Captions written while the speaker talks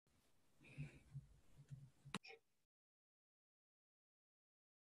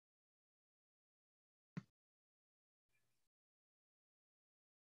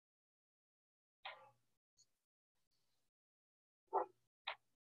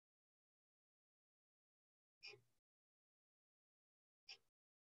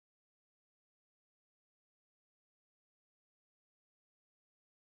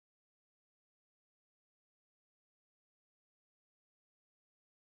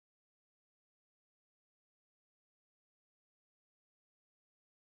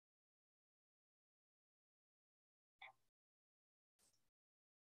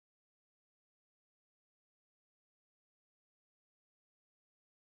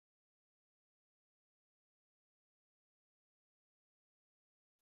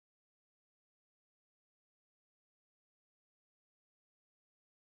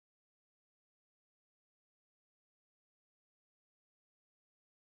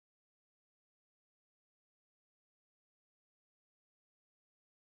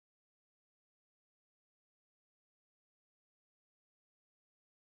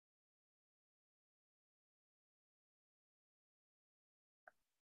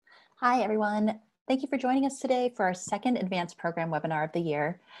Hi, everyone. Thank you for joining us today for our second advanced program webinar of the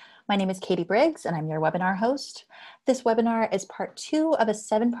year. My name is Katie Briggs, and I'm your webinar host. This webinar is part 2 of a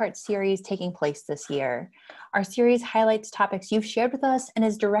 7-part series taking place this year. Our series highlights topics you've shared with us and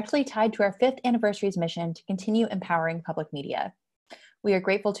is directly tied to our 5th anniversary's mission to continue empowering public media. We are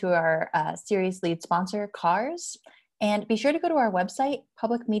grateful to our series lead sponsor, CARS, and be sure to go to our website,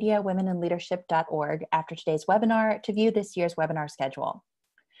 publicmediawomeninleadership.org, after today's webinar to view this year's webinar schedule.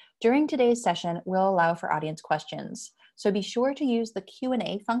 During today's session, we'll allow for audience questions, so be sure to use the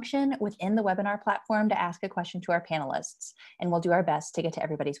Q&A function within the webinar platform to ask a question to our panelists, and we'll do our best to get to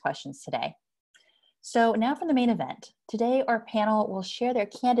everybody's questions today. So now for the main event. Today, our panel will share their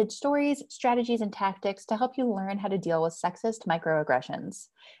candid stories, strategies, and tactics to help you learn how to deal with sexist microaggressions.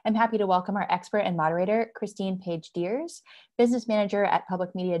 I'm happy to welcome our expert and moderator, Paige Deers, business manager at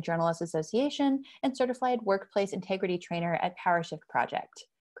Public Media Journalists Association and certified workplace integrity trainer at PowerShift Project.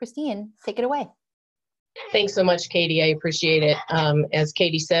 Christine, take it away. Thanks so much, Katie. I appreciate it. As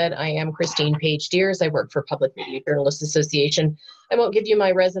Katie said, I am Paige Deers. I work for Public Media Journalists Association. I won't give you my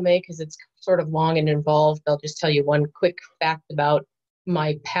resume because it's sort of long and involved. I'll just tell you one quick fact about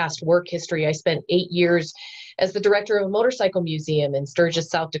my past work history. I spent 8 years as the director of a motorcycle museum in Sturgis,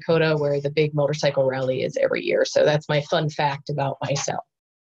 South Dakota, where the big motorcycle rally is every year. So that's my fun fact about myself.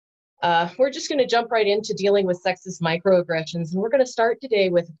 We're just going to jump right into dealing with sexist microaggressions, and we're going to start today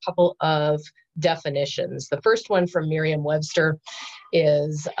with a couple of definitions. The first one from Merriam-Webster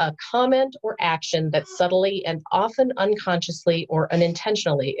is a comment or action that subtly and often unconsciously or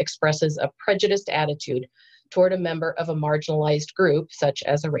unintentionally expresses a prejudiced attitude toward a member of a marginalized group, such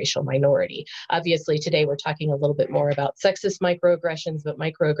as a racial minority. Obviously, today we're talking a little bit more about sexist microaggressions, but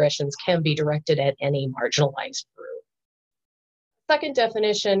microaggressions can be directed at any marginalized group. Second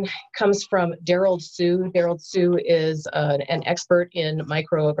definition comes from Daryl Sue. Daryl Sue is an expert in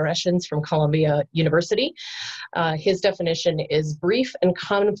microaggressions from Columbia University. His definition is brief and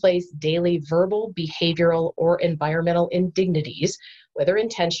commonplace daily verbal, behavioral, or environmental indignities, whether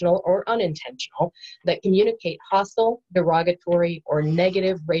intentional or unintentional, that communicate hostile, derogatory, or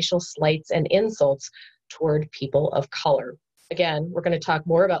negative racial slights and insults toward people of color. Again, we're going to talk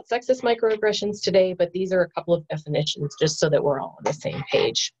more about sexist microaggressions today, but these are a couple of definitions just so that we're all on the same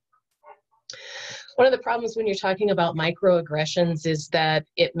page. One of the problems when you're talking about microaggressions is that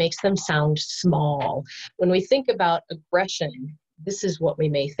it makes them sound small. When we think about aggression, this is what we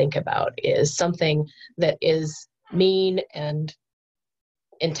may think about, is something that is mean and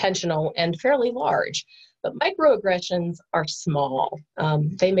intentional and fairly large. But microaggressions are small.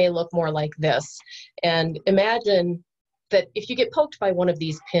 They may look more like this. And imagine that if you get poked by one of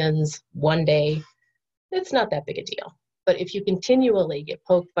these pins one day, it's not that big a deal. But if you continually get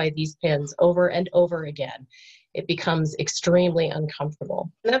poked by these pins over and over again, it becomes extremely uncomfortable.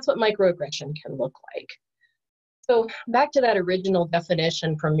 And that's what microaggression can look like. So back to that original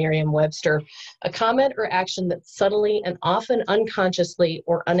definition from Merriam-Webster, a comment or action that subtly and often unconsciously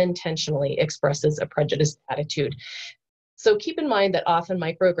or unintentionally expresses a prejudiced attitude. So keep in mind that often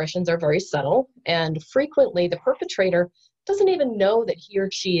microaggressions are very subtle, and frequently the perpetrator doesn't even know that he or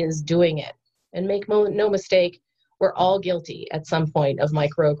she is doing it. And make no mistake, we're all guilty at some point of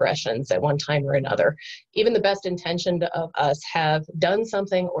microaggressions at one time or another. Even the best intentioned of us have done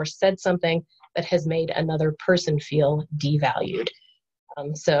something or said something that has made another person feel devalued.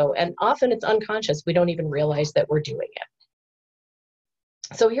 And often it's unconscious. We don't even realize that we're doing it.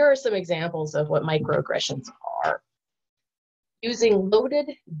 So here are some examples of what microaggressions are. Using loaded,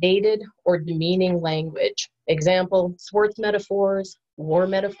 dated, or demeaning language. Example, sports metaphors, war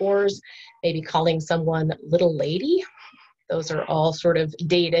metaphors, maybe calling someone little lady. Those are all sort of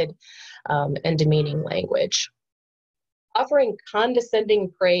dated and demeaning language. Offering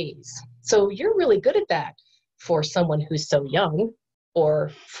condescending praise. So you're really good at that for someone who's so young or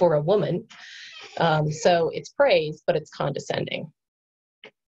for a woman. So it's praise, but it's condescending.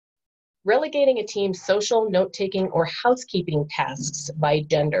 Relegating a team's social, note-taking, or housekeeping tasks by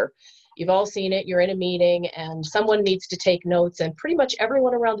gender. You've all seen it. You're in a meeting and someone needs to take notes, and pretty much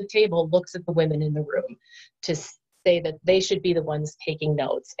everyone around the table looks at the women in the room to say that they should be the ones taking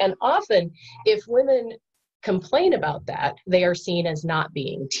notes. And often, if women complain about that, they are seen as not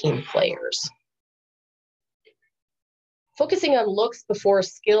being team players. Focusing on looks before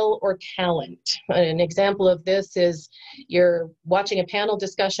skill or talent. An example of this is you're watching a panel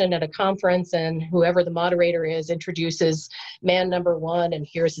discussion at a conference and whoever the moderator is introduces man number 1 and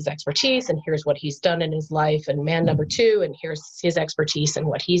here's his expertise and here's what he's done in his life, and man number 2 and here's his expertise and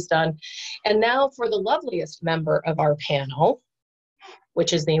what he's done. And now for the loveliest member of our panel,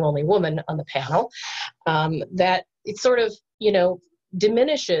 which is the only woman on the panel, that it's sort of,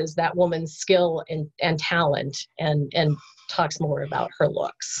 diminishes that woman's skill and talent and talks more about her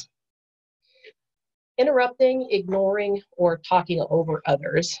looks. Interrupting, ignoring, or talking over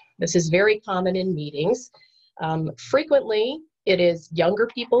others. This is very common in meetings. Frequently, it is younger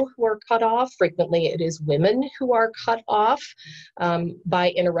people who are cut off. Frequently, it is women who are cut off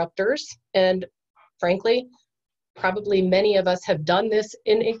by interrupters. And frankly, probably many of us have done this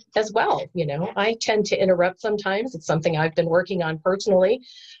as well. You know, I tend to interrupt sometimes. It's something I've been working on personally.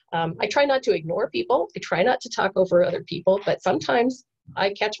 I try not to ignore people. I try not to talk over other people, but sometimes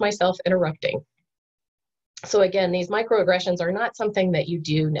I catch myself interrupting. So again, these microaggressions are not something that you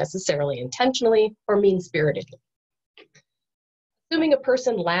do necessarily intentionally or mean-spiritedly. Assuming a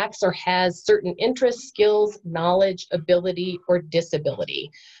person lacks or has certain interests, skills, knowledge, ability, or disability.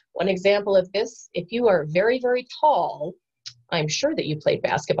 One example of this, if you are very, very tall, I'm sure that you played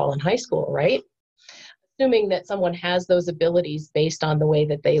basketball in high school, right? Assuming that someone has those abilities based on the way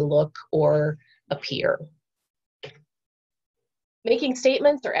that they look or appear. Making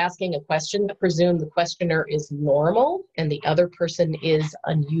statements or asking a question that presume the questioner is normal and the other person is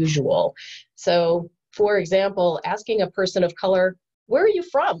unusual. So, for example, asking a person of color, where are you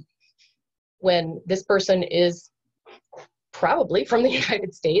from? When this person is probably from the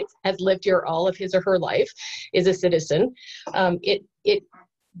United States, has lived here all of his or her life, is a citizen, it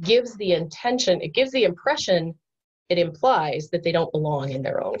gives the intention, it gives the impression, it implies that they don't belong in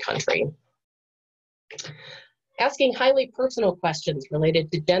their own country. Asking highly personal questions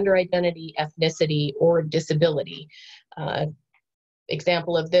related to gender identity, ethnicity, or disability.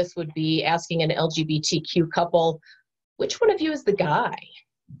 Example of this would be asking an LGBTQ couple, which one of you is the guy?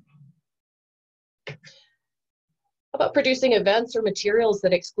 How about producing events or materials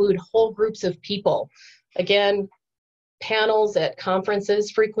that exclude whole groups of people? Again, panels at conferences,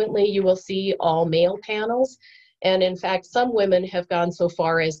 frequently you will see all male panels. And in fact, some women have gone so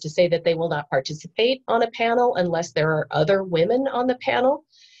far as to say that they will not participate on a panel unless there are other women on the panel.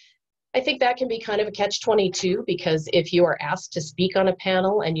 I think that can be kind of a catch-22, because if you are asked to speak on a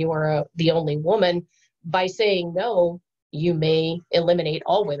panel and you are the only woman, by saying no, you may eliminate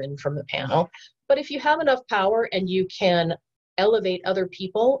all women from the panel. But if you have enough power and you can elevate other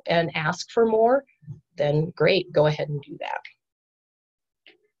people and ask for more, then great, go ahead and do that.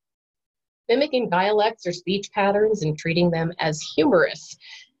 Mimicking dialects or speech patterns and treating them as humorous.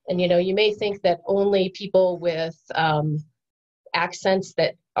 And you know, you may think that only people with accents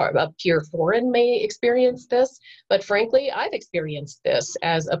that appear foreign may experience this, but frankly, I've experienced this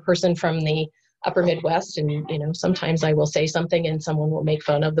as a person from the upper Midwest, and you know, sometimes I will say something and someone will make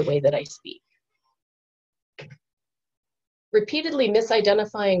fun of the way that I speak. Repeatedly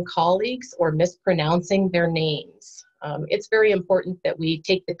misidentifying colleagues or mispronouncing their names. It's very important that we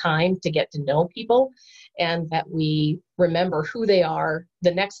take the time to get to know people and that we remember who they are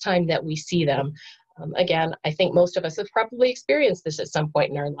the next time that we see them. Again, I think most of us have probably experienced this at some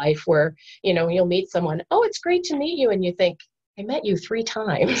point in our life where, you know, you'll meet someone, oh, it's great to meet you, and you think, I met you 3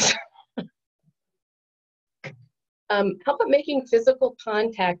 times. How about making physical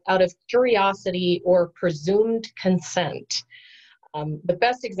contact out of curiosity or presumed consent? The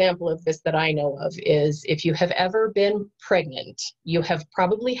best example of this that I know of is if you have ever been pregnant, you have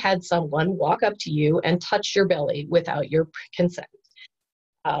probably had someone walk up to you and touch your belly without your consent.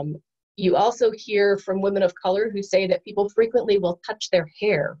 You also hear from women of color who say that people frequently will touch their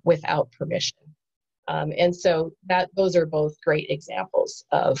hair without permission. And so those are both great examples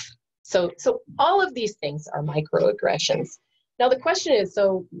of, so all of these things are microaggressions. Now the question is,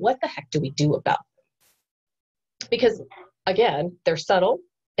 so what the heck do we do about them? Because again, they're subtle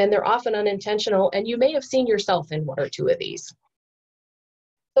and they're often unintentional, and you may have seen yourself in 1 or 2 of these.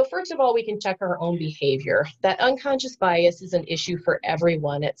 So first of all, we can check our own behavior. That unconscious bias is an issue for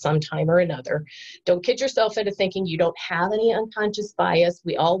everyone at some time or another. Don't kid yourself into thinking you don't have any unconscious bias.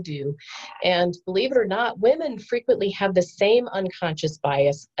 We all do. And believe it or not, women frequently have the same unconscious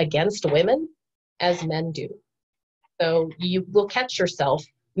bias against women as men do. So you will catch yourself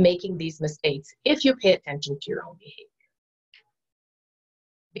making these mistakes if you pay attention to your own behavior.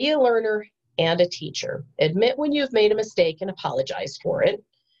 Be a learner and a teacher. Admit when you've made a mistake and apologize for it,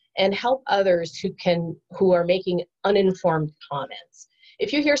 and help others who are making uninformed comments.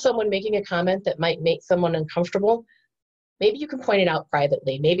 If you hear someone making a comment that might make someone uncomfortable, maybe you can point it out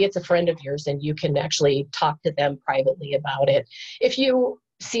privately. Maybe it's a friend of yours and you can actually talk to them privately about it. If you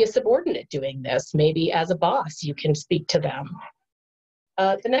see a subordinate doing this, maybe as a boss, you can speak to them.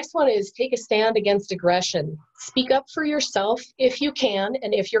 The next one is take a stand against aggression. Speak up for yourself if you can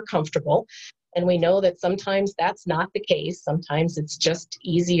and if you're comfortable. And we know that sometimes that's not the case. Sometimes it's just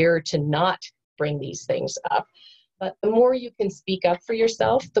easier to not bring these things up. But the more you can speak up for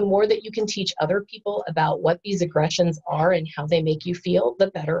yourself, the more that you can teach other people about what these aggressions are and how they make you feel, the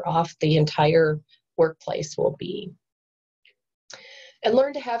better off the entire workplace will be. And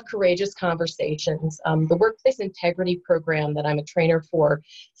learn to have courageous conversations. The Workplace Integrity Program that I'm a trainer for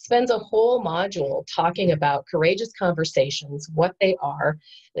spends a whole module talking about courageous conversations, what they are.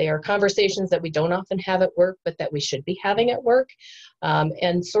 They are conversations that we don't often have at work, but that we should be having at work,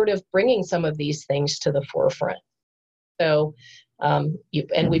 and sort of bringing some of these things to the forefront. So,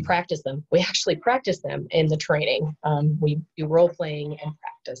 and we practice them. We actually practice them in the training. We do role playing and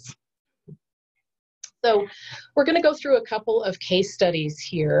practice. So we're going to go through a couple of case studies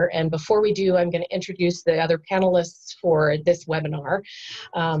here. And before we do, I'm going to introduce the other panelists for this webinar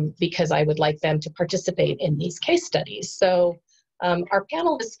because I would like them to participate in these case studies. So our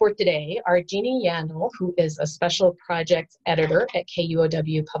panelists for today are Jeannie Yandel, who is a special project editor at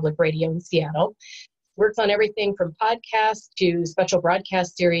KUOW Public Radio in Seattle. Works on everything from podcasts to special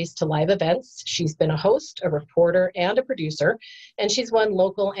broadcast series to live events. She's been a host, a reporter, and a producer, and she's won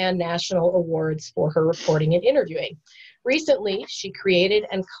local and national awards for her reporting and interviewing. Recently, she created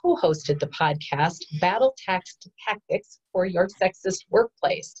and co-hosted the podcast Battle Tactics for Your Sexist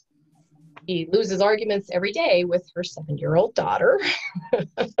Workplace. She loses arguments every day with her 7-year-old daughter,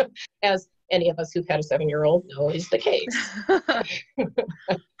 as any of us who've had a 7-year-old know is the case.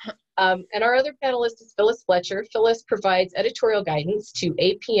 And our other panelist is Phyllis Fletcher. Phyllis provides editorial guidance to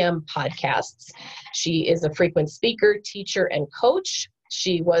APM podcasts. She is a frequent speaker, teacher, and coach.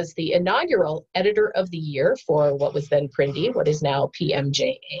 She was the inaugural editor of the year for what was then Prindy, what is now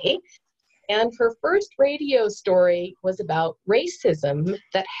PMJA. And her first radio story was about racism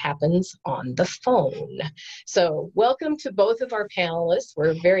that happens on the phone. So welcome to both of our panelists.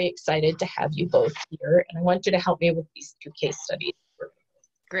 We're very excited to have you both here. And I want you to help me with these 2 case studies.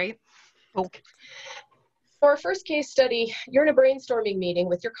 Great. Cool. For our first case study, you're in a brainstorming meeting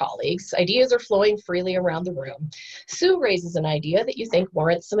with your colleagues. Ideas are flowing freely around the room. Sue raises an idea that you think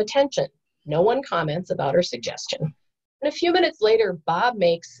warrants some attention. No one comments about her suggestion. And a few minutes later, Bob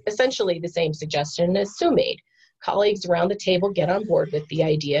makes essentially the same suggestion as Sue made. Colleagues around the table get on board with the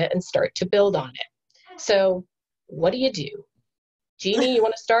idea and start to build on it. So what do? Jeannie, you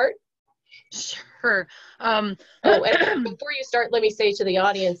want to start? Sure. And before you start, let me say to the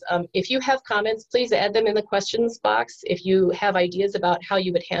audience, if you have comments, please add them in the questions box. If you have ideas about how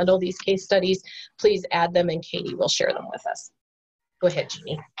you would handle these case studies, please add them and Katie will share them with us. Go ahead,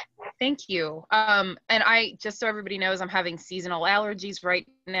 Jeannie. Thank you. And I, just so everybody knows, I'm having seasonal allergies right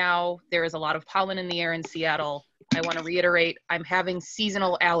now. There is a lot of pollen in the air in Seattle. I want to reiterate, I'm having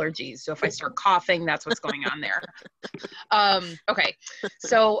seasonal allergies. So if I start coughing, that's what's going on there. Okay.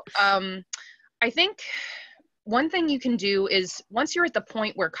 So I think one thing you can do is once you're at the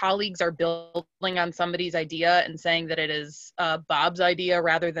point where colleagues are building on somebody's idea and saying that it is Bob's idea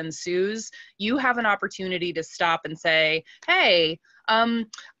rather than Sue's, you have an opportunity to stop and say, hey,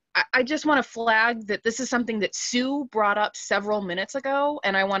 I just want to flag that this is something that Sue brought up several minutes ago,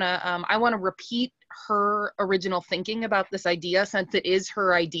 and I want to repeat her original thinking about this idea since it is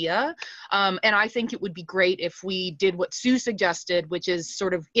her idea. And I think it would be great if we did what Sue suggested, which is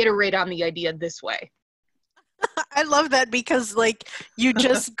sort of iterate on the idea this way. I love that because like you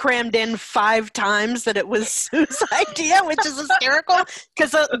just crammed in 5 times that it was Sue's idea, which is hysterical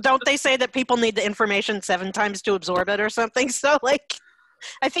because don't they say that people need the information 7 times to absorb it or something? So like,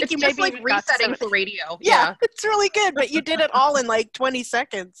 I think it's you just maybe like resetting for radio. Yeah, it's really good, but you did it all in like 20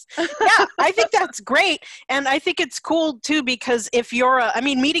 seconds. Yeah, I think that's great. And I think it's cool too, because if you're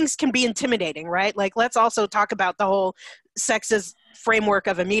meetings can be intimidating, right? Like, let's also talk about the whole sexist framework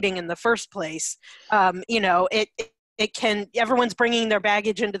of a meeting in the first place. It can, everyone's bringing their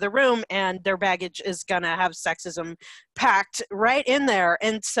baggage into the room and their baggage is going to have sexism packed right in there.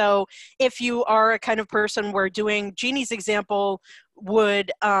 And so if you are a kind of person where doing Jeannie's example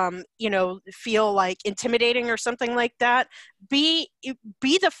would, feel like intimidating or something like that, be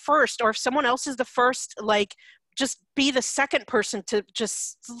the first, or if someone else is the first, like, just be the second person to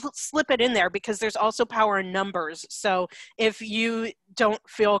just slip it in there, because there's also power in numbers. So if you don't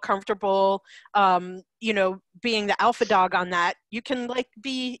feel comfortable, being the alpha dog on that, you can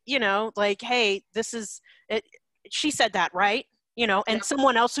be, hey, this is it. She said that, right? And Yep.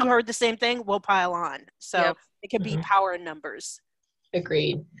 Someone else who heard the same thing will pile on. So Yep. It can be power in numbers.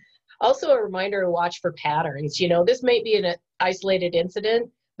 Agreed. Also a reminder to watch for patterns. This may be an isolated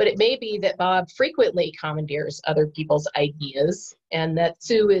incident, but it may be that Bob frequently commandeers other people's ideas and that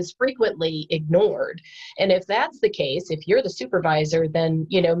Sue is frequently ignored. And if that's the case, if you're the supervisor, then,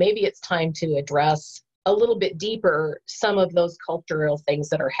 maybe it's time to address a little bit deeper some of those cultural things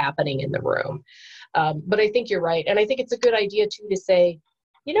that are happening in the room. But I think you're right. And I think it's a good idea too to say,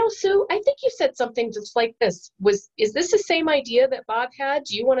 you know, Sue, I think you said something just like this. Is this the same idea that Bob had?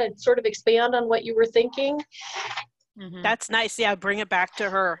 Do you want to sort of expand on what you were thinking? Mm-hmm. That's nice. Yeah, bring it back to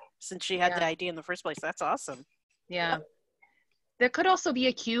her since she had the idea in the first place. That's awesome. Yeah. That could also be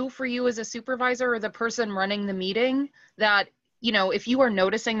a cue for you as a supervisor or the person running the meeting that, you know, if you are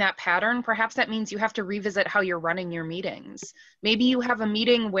noticing that pattern, perhaps that means you have to revisit how you're running your meetings. Maybe you have a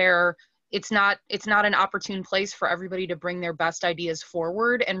meeting where it's not an opportune place for everybody to bring their best ideas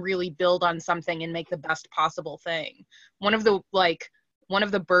forward and really build on something and make the best possible thing. One of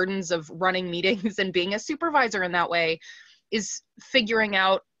the burdens of running meetings and being a supervisor in that way is figuring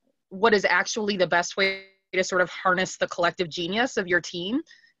out what is actually the best way to sort of harness the collective genius of your team.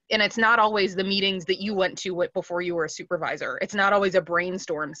 And it's not always the meetings that you went to before you were a supervisor. It's not always a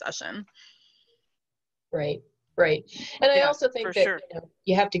brainstorm session. Right. And I also think that sure. you know,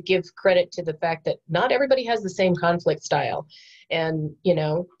 you have to give credit to the fact that not everybody has the same conflict style. And, you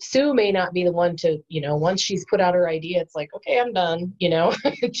know, Sue may not be the one to, you know, once she's put out her idea, it's like, okay, I'm done, you know.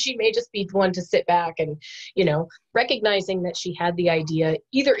 She may just be the one to sit back and, you know, recognizing that she had the idea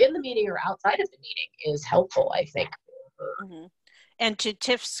either in the meeting or outside of the meeting is helpful, I think. Mm-hmm. And to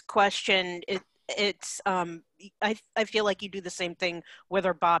Tiff's question, it's I feel like you do the same thing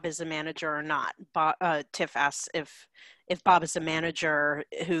whether Bob is a manager or not. Tiff asks if Bob is a manager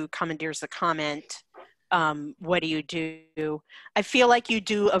who commandeers the comment, what do you do? I feel like you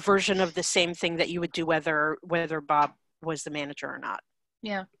do a version of the same thing that you would do whether Bob was the manager or not.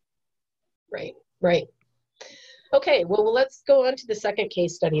 Yeah. Right. Okay, well, let's go on to the second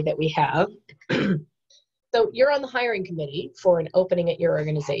case study that we have. So you're on the hiring committee for an opening at your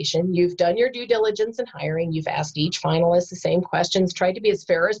organization. You've done your due diligence in hiring. You've asked each finalist the same questions, tried to be as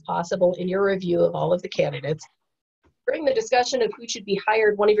fair as possible in your review of all of the candidates. During the discussion of who should be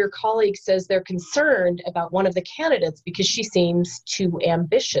hired, one of your colleagues says they're concerned about one of the candidates because she seems too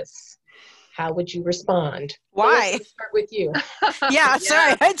ambitious. How would you respond? Why? Let's start with you. Yeah,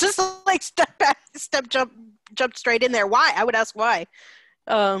 sorry. I just like jump straight in there. Why? I would ask why.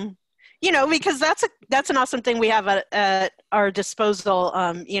 You know, because that's an awesome thing we have at our disposal,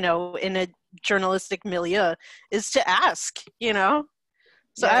 you know, in a journalistic milieu, is to ask, you know.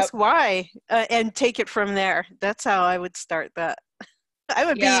 So ask why and take it from there. That's how I would start that. I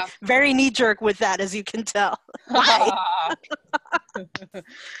would be very knee-jerk with that, as you can tell. Why?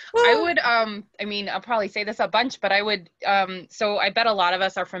 I would, I mean, I'll probably say this a bunch, but I would, so I bet a lot of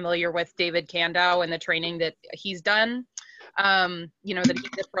us are familiar with David KUOW and the training that he's done. You know, that he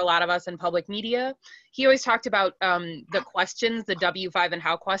did for a lot of us in public media. He always talked about the questions, the W5 and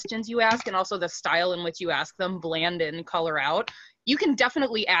how questions you ask, and also the style in which you ask them, bland in, color out. You can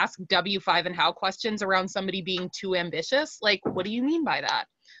definitely ask W5 and how questions around somebody being too ambitious. Like, what do you mean by that?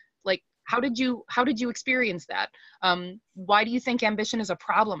 Like, how did you experience that? Why do you think ambition is a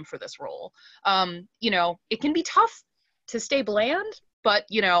problem for this role? You know, it can be tough to stay bland, but,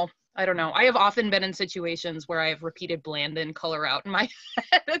 you know, I don't know. I have often been in situations where I have repeated bland and color out in my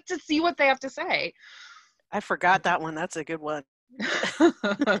head to see what they have to say. I forgot that one. That's a good one.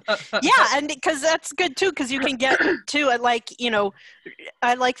 Yeah, and because that's good too, because you can get to it, like, you know,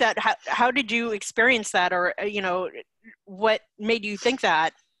 I like that. How did you experience that, or, you know, what made you think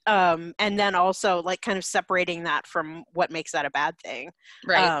that? And then also like kind of separating that from what makes that a bad thing.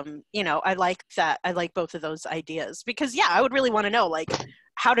 Right. You know, I like that. I like both of those ideas because, yeah, I would really want to know, like,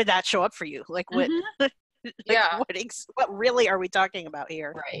 how did that show up for you? Like, what, what really are we talking about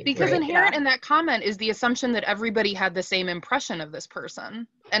here? Right. Because inherent in that comment is the assumption that everybody had the same impression of this person.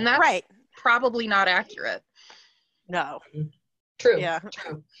 And that's probably not accurate. No. True. Yeah.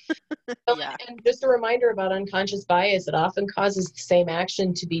 True. And just a reminder about unconscious bias, it often causes the same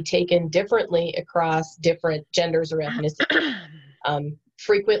action to be taken differently across different genders or ethnicities.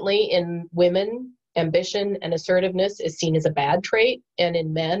 Frequently in women, ambition and assertiveness is seen as a bad trait, and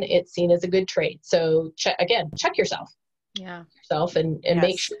in men, it's seen as a good trait. So check yourself. Yeah. And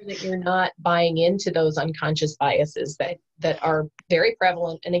make sure that you're not buying into those unconscious biases that are very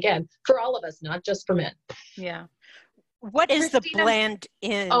prevalent. And again, for all of us, not just for men. Yeah. What is the bland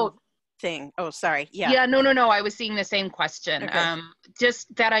in thing? Oh, sorry. Yeah. Yeah, no. I was seeing the same question. Okay.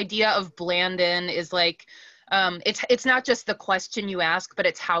 Just that idea of bland in is like, it's not just the question you ask, but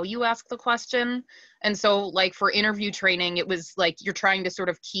it's how you ask the question. And so like for interview training, it was like you're trying to sort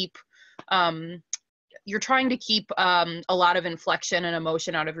of keep a lot of inflection and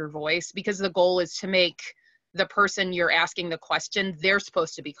emotion out of your voice, because the goal is to make the person you're asking the question, they're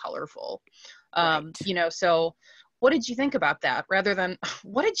supposed to be colorful. You know, so what did you think about that? Rather than,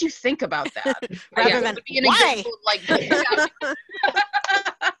 what did you think about that? Rather than, be an why? example of like,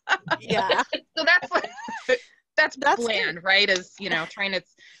 Yeah. So that's bland, good. right? Is, trying to,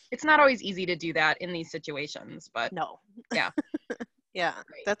 it's not always easy to do that in these situations, but No. yeah. Yeah,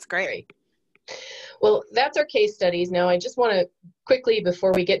 that's great. Well, that's our case studies. Now, I just want to quickly,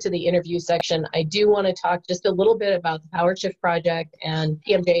 before we get to the interview section, I do want to talk just a little bit about the PowerShift project and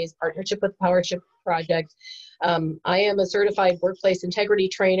PMJA's partnership with the PowerShift project. I am a certified workplace integrity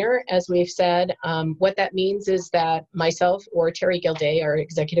trainer, as we've said. What that means is that myself or Terry Gilday, our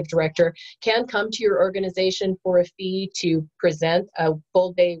executive director, can come to your organization for a fee to present a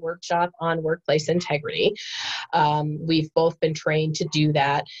full day workshop on workplace integrity. We've both been trained to do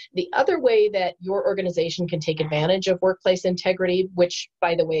that. The other way that your organization can take advantage of workplace integrity, which,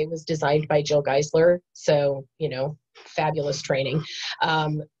 by the way, was designed by Jill Geisler, so, fabulous training.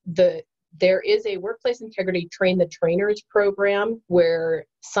 There is a workplace integrity train the trainers program where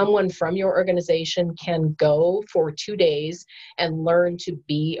someone from your organization can go for 2 days and learn to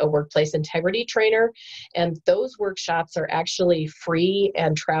be a workplace integrity trainer. And those workshops are actually free,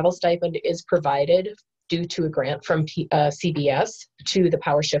 and travel stipend is provided due to a grant from CBS to the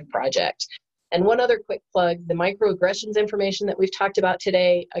PowerShift project. And one other quick plug, the microaggressions information that we've talked about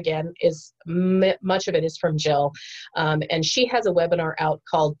today, again, is much of it is from Jill. And she has a webinar out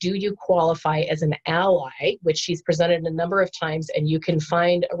called Do You Qualify as an Ally, which she's presented a number of times, and you can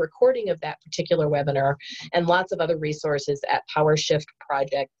find a recording of that particular webinar and lots of other resources at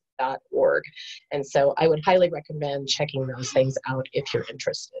powershiftproject.org. And so I would highly recommend checking those things out if you're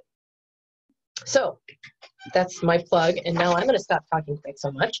interested. So that's my plug. And now I'm going to stop talking quite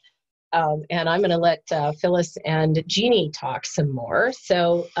so much. And I'm going to let Phyllis and Jeannie talk some more.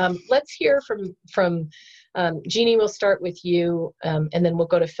 So let's hear from Jeannie. We'll start with you, and then we'll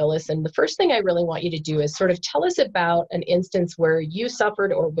go to Phyllis. And the first thing I really want you to do is sort of tell us about an instance where you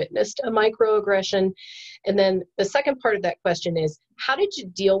suffered or witnessed a microaggression. And then the second part of that question is, how did you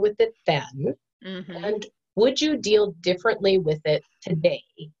deal with it then? Mm-hmm. And would you deal differently with it today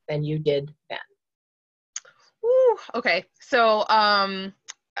than you did then? Ooh, okay. So I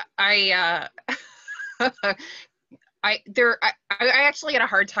actually had a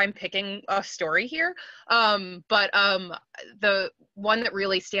hard time picking a story here. But the one that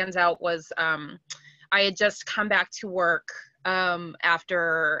really stands out was I had just come back to work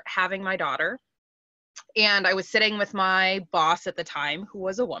after having my daughter, and I was sitting with my boss at the time, who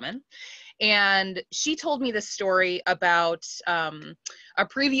was a woman, and she told me this story about a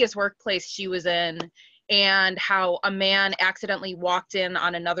previous workplace she was in, and how a man accidentally walked in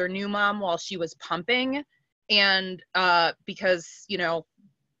on another new mom while she was pumping. And because,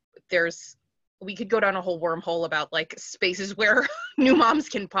 we could go down a whole wormhole about like spaces where new moms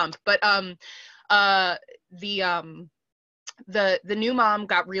can pump, but the new mom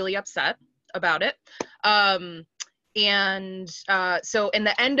got really upset about it. So in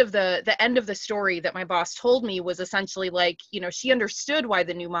the end of the story that my boss told me was essentially like, she understood why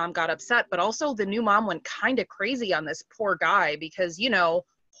the new mom got upset, but also the new mom went kind of crazy on this poor guy because,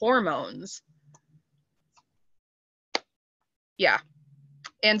 hormones. Yeah.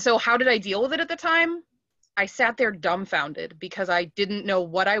 And so how did I deal with it at the time? I sat there dumbfounded because I didn't know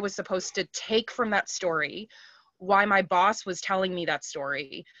what I was supposed to take from that story, why my boss was telling me that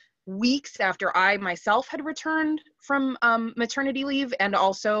story weeks after I myself had returned from maternity leave, and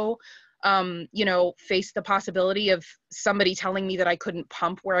also, faced the possibility of somebody telling me that I couldn't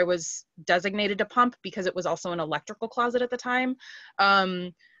pump where I was designated to pump because it was also an electrical closet at the time. Yeah,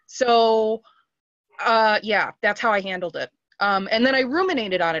 that's how I handled it. And then I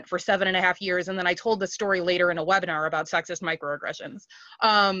ruminated on it for 7.5 years, and then I told the story later in a webinar about sexist microaggressions.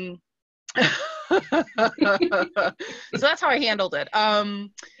 So that's how I handled it.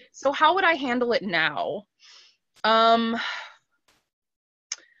 So how would I handle it now? I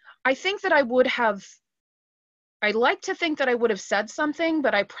think that I'd like to think that I would have said something,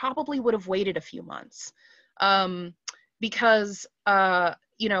 but I probably would have waited a few months. Because, I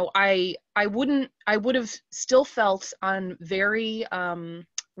would have still felt on very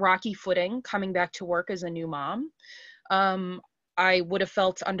rocky footing coming back to work as a new mom. I would have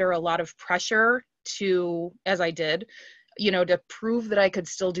felt under a lot of pressure as I did, to prove that I could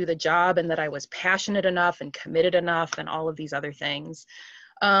still do the job and that I was passionate enough and committed enough and all of these other things.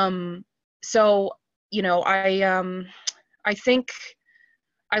 I think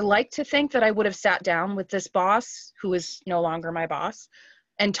I like to think that I would have sat down with this boss, who is no longer my boss,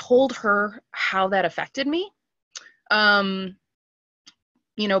 and told her how that affected me. But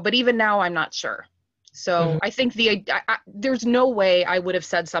even now I'm not sure. So I think there's no way I would have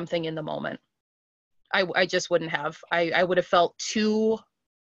said something in the moment. I just wouldn't have. I would have felt too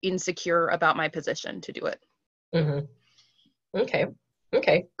insecure about my position to do it. Mm-hmm. Okay.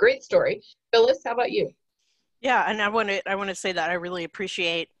 Okay, great story. Phyllis, how about you? Yeah, and I want to say that I really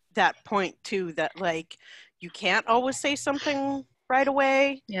appreciate that point too, that like you can't always say something right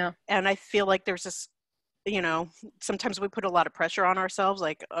away. Yeah. And I feel like there's this, sometimes we put a lot of pressure on ourselves,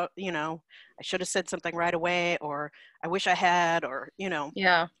 like, I should have said something right away, or I wish I had, or,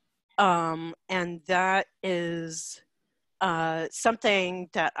 Yeah. and that is something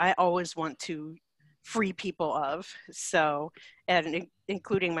that I always want to free people of. So, and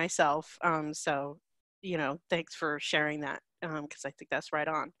including myself. So, thanks for sharing that, because I think that's right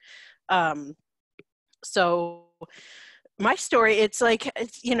on. So my story, it's like,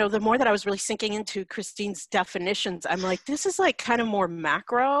 the more that I was really sinking into Christine's definitions, I'm like, this is like kind of more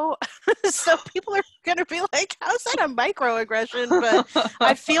macro. So people are going to be like, how's that a microaggression? But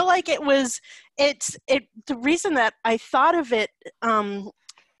I feel like the reason that I thought of it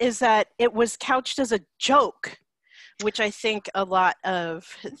is that it was couched as a joke, which I think a lot of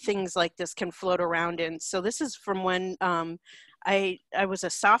things like this can float around in. So this is from when I was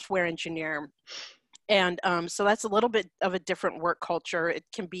a software engineer. And so that's a little bit of a different work culture. It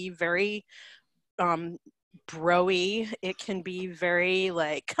can be very bro-y. It can be very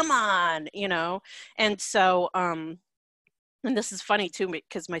like, come on, And so, and this is funny too,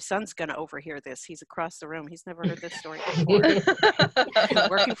 because my son's going to overhear this. He's across the room. He's never heard this story before. He's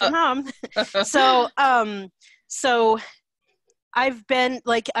working from home. So I've been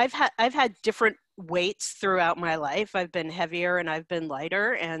like, I've had different weights throughout my life. I've been heavier and I've been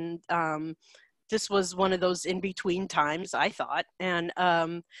lighter. And this was one of those in between times, I thought. And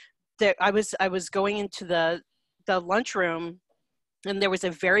I was going into the lunchroom, and there was a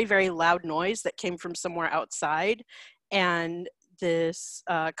very, very loud noise that came from somewhere outside. And this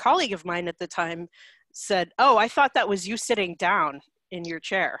colleague of mine at the time said, "Oh, I thought that was you sitting down in your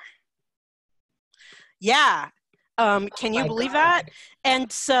chair." Yeah. Can you believe that? And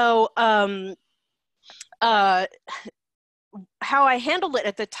so how I handled it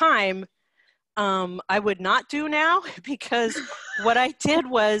at the time, I would not do now, because what I did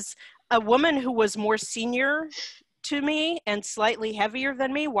was, a woman who was more senior to me and slightly heavier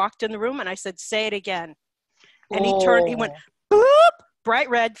than me walked in the room, and I said, "Say it again." And he went, boop, bright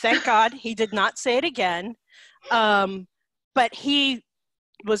red. Thank God he did not say it again. But he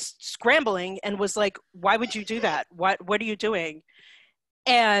was scrambling and was like, "Why would you do that? What are you doing?"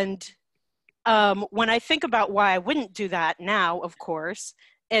 And when I think about why I wouldn't do that now, of course,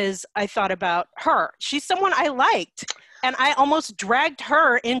 is I thought about her. She's someone I liked. And I almost dragged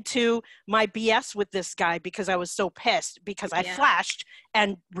her into my BS with this guy because I was so pissed, because I flashed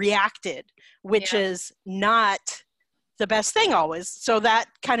and reacted, which is not the best thing always. So that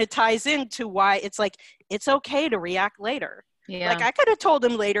kind of ties into why it's like, it's okay to react later. Yeah. Like, I could have told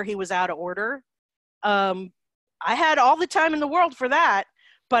him later he was out of order. I had all the time in the world for that,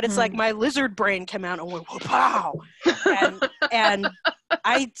 but it's like my lizard brain came out and went, "Wow!" and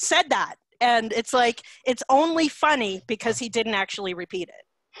I said that, and it's like, it's only funny because he didn't actually repeat it.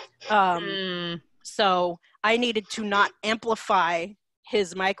 So I needed to not amplify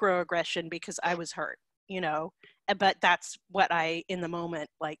his microaggression because I was hurt, but that's what I, in the moment,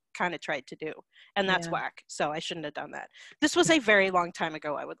 like, kind of tried to do. And that's whack. So I shouldn't have done that. This was a very long time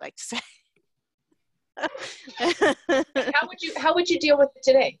ago, I would like to say. How would you deal with it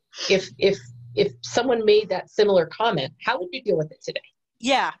today? If someone made that similar comment, how would you deal with it today?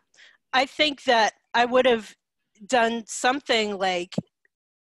 Yeah, I think that I would have done something like,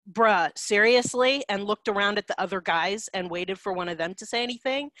 "Bruh, seriously," and looked around at the other guys and waited for one of them to say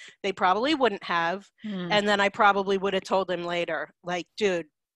anything. They probably wouldn't have. And then I probably would have told him later, like, "Dude,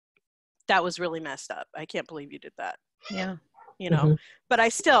 that was really messed up. I can't believe you did that." Yeah. But I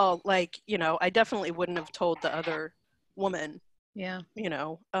still, like, I definitely wouldn't have told the other woman. Yeah.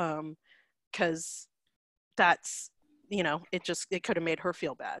 Because that's, it could have made her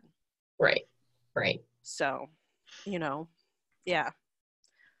feel bad. Right. So, yeah,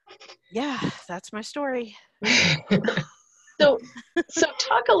 that's my story. So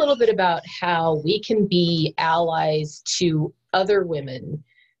talk a little bit about how we can be allies to other women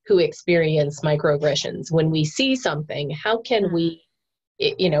who experience microaggressions. When we see something, how can we,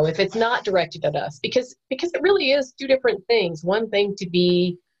 if it's not directed at us, because it really is two different things. One thing to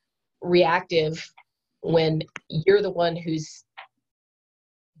be reactive when you're the one who's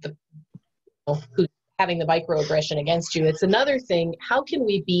having the microaggression against you. It's another thing. How can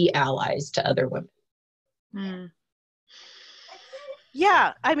we be allies to other women?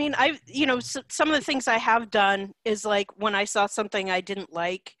 Yeah, I mean, some of the things I have done is, like, when I saw something I didn't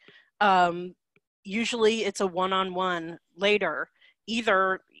like, usually it's a one-on-one later,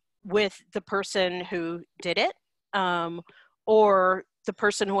 either with the person who did it, or the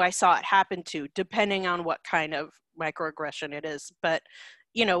person who I saw it happen to, depending on what kind of microaggression it is. But,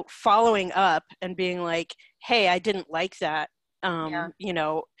 you know, following up and being like, hey, I didn't like that, you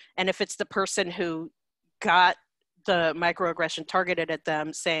know, and if it's the person who got the microaggression targeted at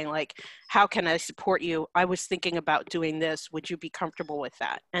them, saying like, how can I support you? I was thinking about doing this. Would you be comfortable with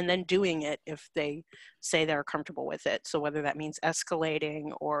that? And then doing it if they say they're comfortable with it. So whether that means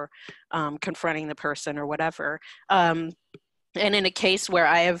escalating or confronting the person or whatever. And in a case where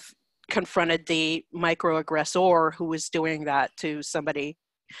I have confronted the microaggressor who was doing that to somebody,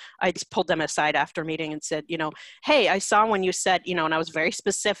 I just pulled them aside after meeting and said, you know, hey, I saw when you said, you know, and I was very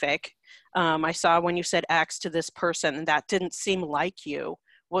specific. I saw when you said X to this person, and that didn't seem like you.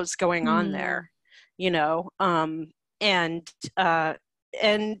 What's going on there? You know, and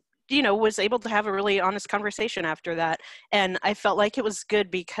you know, was able to have a really honest conversation after that. And I felt like it was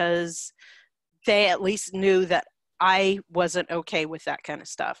good because they at least knew that I wasn't okay with that kind of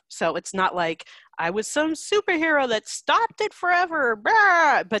stuff. So it's not like I was some superhero that stopped it forever,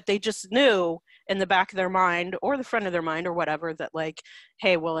 but they just knew in the back of their mind or the front of their mind or whatever that like,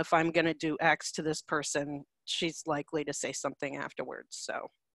 hey, well, if I'm going to do X to this person, she's likely to say something afterwards. So,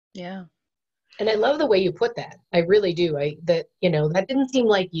 yeah. And I love the way you put that. I really do. That, you know, that didn't seem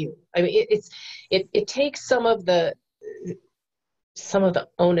like you. I mean, it takes some of the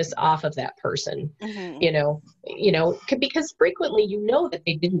onus off of that person, you know, because frequently, you know, that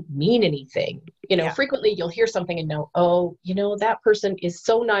they didn't mean anything, you know, frequently you'll hear something and know, oh, you know, that person is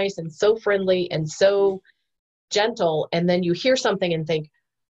so nice and so friendly and so gentle. And then you hear something and think,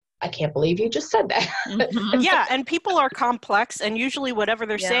 I can't believe you just said that. Yeah. And people are complex, and usually whatever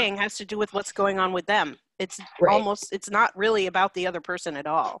they're saying has to do with what's going on with them. It's it's not really about the other person at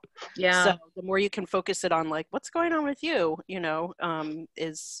all. Yeah. So the more you can focus it on like, what's going on with you, you know,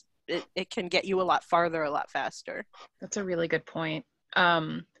 it can get you a lot farther, a lot faster. That's a really good point.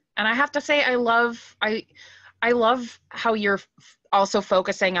 And I have to say, I love how you're also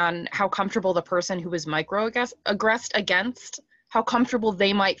focusing on how comfortable the person who was microaggressed against, how comfortable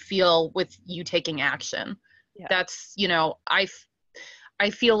they might feel with you taking action. Yeah. That's, you know, I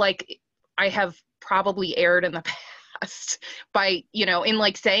feel like I have probably erred in the past by, you know, in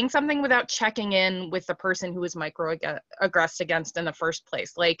like saying something without checking in with the person who was microaggressed against in the first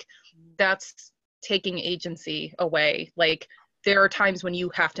place. Like, that's taking agency away. Like, there are times when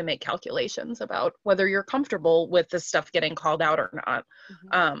you have to make calculations about whether you're comfortable with this stuff getting called out or not.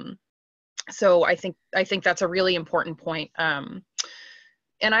 So I think that's a really important point. And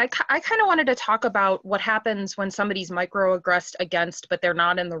I kind of wanted to talk about what happens when somebody's microaggressed against, but they're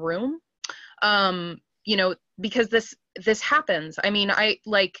not in the room. You know, because this happens. I mean, I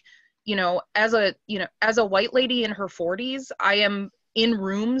like, you know, as a white lady in her 40s, I am in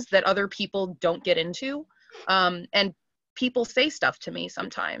rooms that other people don't get into. And people say stuff to me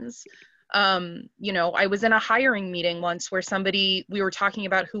sometimes. You know, I was in a hiring meeting once where we were talking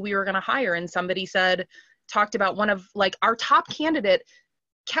about who we were going to hire, and somebody talked about one of like our top candidate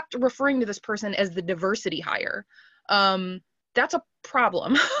kept referring to this person as the diversity hire. That's a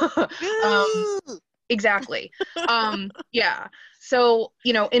problem. Exactly. Yeah. So,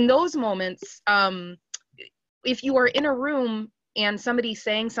 you know, in those moments, if you are in a room and somebody's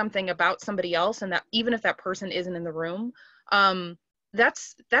saying something about somebody else, and that even if that person isn't in the room,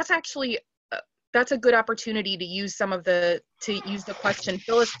 that's actually that's a good opportunity to use the question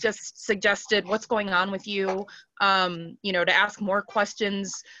Phyllis just suggested. What's going on with you? You know, to ask more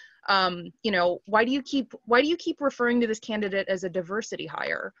questions. You know, why do you keep referring to this candidate as a diversity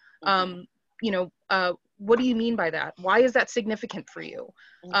hire? You know, what do you mean by that? Why is that significant for you?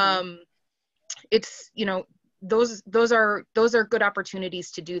 It's, you know, those are good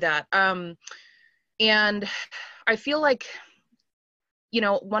opportunities to do that. And I feel like, you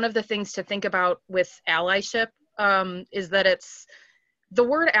know, one of the things to think about with allyship is that the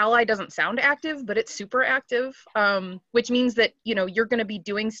word ally doesn't sound active, but it's super active, which means that, you know, you're going to be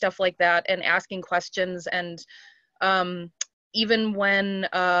doing stuff like that and asking questions, and even when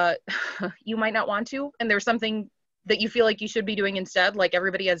you might not want to, and there's something that you feel like you should be doing instead, like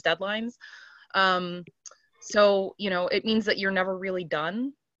everybody has deadlines. So, you know, it means that you're never really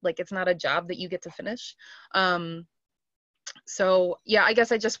done. Like, it's not a job that you get to finish. So yeah, I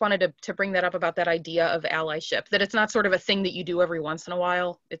guess I just wanted to bring that up about that idea of allyship, that it's not sort of a thing that you do every once in a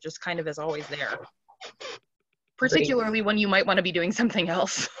while. It just kind of is always there, particularly when you might want to be doing something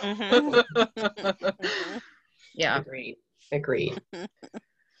else. Yeah. Agreed.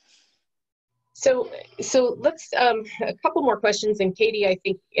 So let's, a couple more questions. And Katie, I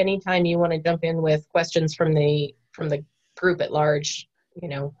think anytime you want to jump in with questions from the group at large, you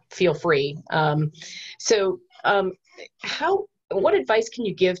know, feel free. How what advice can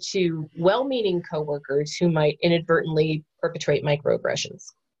you give to well-meaning coworkers who might inadvertently perpetrate microaggressions?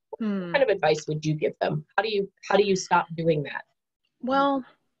 What kind of advice would you give them? How do you stop doing that? Well,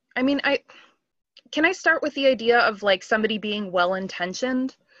 I mean, can I start with the idea of like somebody being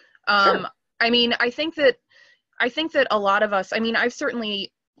well-intentioned? Sure. I mean, I think that a lot of us, I mean, I've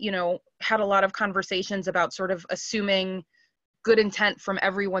certainly, had a lot of conversations about sort of assuming good intent from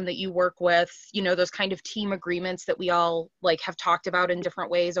everyone that you work with, those kind of team agreements that we all like have talked about in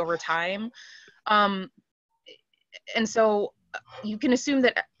different ways over time. And so you can assume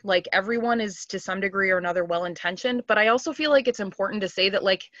that like everyone is to some degree or another well-intentioned, but I also feel like it's important to say that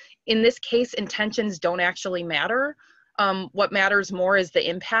like in this case, intentions don't actually matter. What matters more is the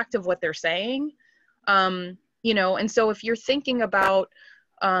impact of what they're saying. And so if you're thinking about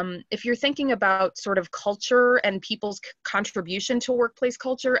sort of culture and people's contribution to workplace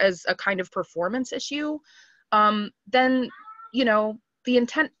culture as a kind of performance issue, then, the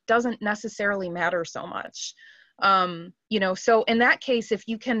intent doesn't necessarily matter so much. So in that case, if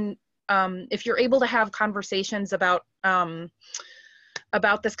you can, if you're able to have conversations about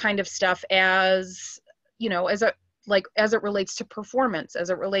this kind of stuff as it relates to performance, as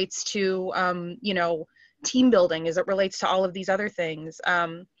it relates to, team building, as it relates to all of these other things,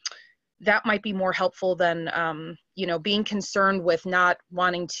 that might be more helpful than, being concerned with not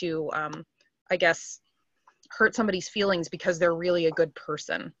wanting to, I guess, hurt somebody's feelings because they're really a good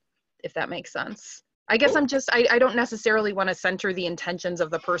person, if that makes sense. I guess I don't necessarily want to center the intentions of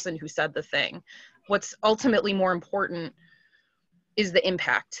the person who said the thing. What's ultimately more important is the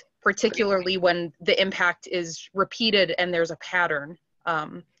impact, particularly when the impact is repeated and there's a pattern.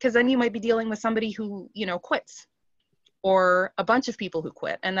 Because then you might be dealing with somebody who, quits, or a bunch of people who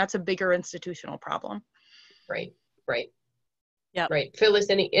quit, and that's a bigger institutional problem. Right. Yeah. Right. Phyllis,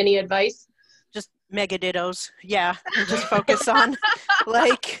 any advice? Just mega dittos. Yeah. And just focus on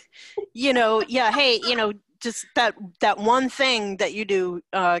like, hey, just that one thing that you do,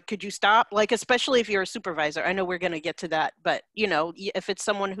 could you stop? Like, especially if you're a supervisor. I know we're going to get to that, but if it's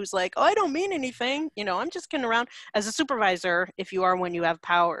someone who's like, oh, I don't mean anything, I'm just kidding around. As a supervisor, if you are when you have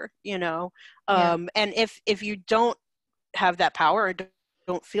power, and if you don't have that power or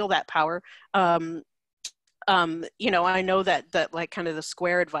don't feel that power, I know that like kind of the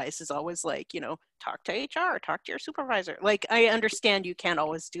square advice is always like, talk to HR, talk to your supervisor. Like, I understand you can't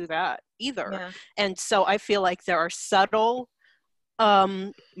always do that either. Yeah. And so I feel like there are subtle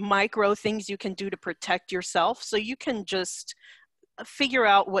micro things you can do to protect yourself. So you can just figure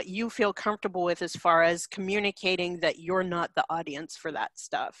out what you feel comfortable with as far as communicating that you're not the audience for that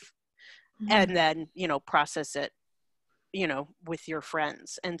stuff. Mm-hmm. And then, process it with your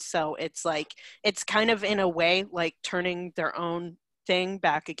friends. And so it's like, it's kind of in a way like turning their own thing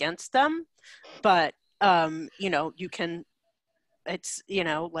back against them. But, you can, it's,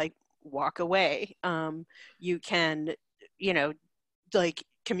 like walk away. You can, like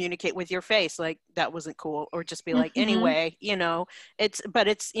communicate with your face, like that wasn't cool, or just be like, anyway, it's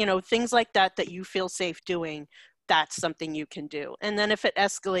things like that you feel safe doing. That's something you can do. And then if it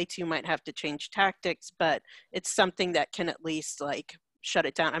escalates, you might have to change tactics, but it's something that can at least like shut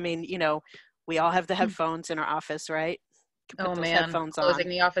it down. I mean, we all have the headphones in our office, right? Oh man, closing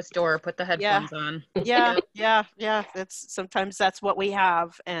the office door, put the headphones on. Yeah. Sometimes that's what we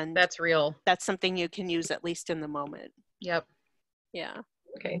have. And that's real. That's something you can use at least in the moment. Yep. Yeah.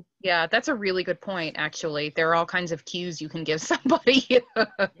 Okay. Yeah, that's a really good point, actually. There are all kinds of cues you can give somebody.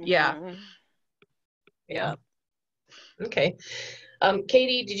 Yeah. Mm-hmm. Yeah. Okay.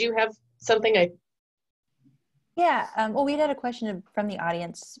 Katie, did you have something? Yeah. Well, we had a question from the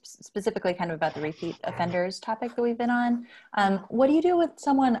audience specifically kind of about the repeat offenders topic that we've been on. What do you do with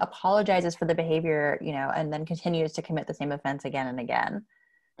someone apologizes for the behavior, and then continues to commit the same offense again and again?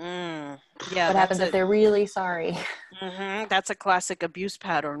 Yeah. What happens if they're really sorry? Mm-hmm. That's a classic abuse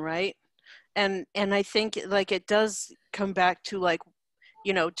pattern, right? And I think like it does come back to like,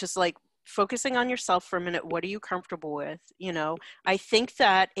 just like focusing on yourself for a minute. What are you comfortable with? I think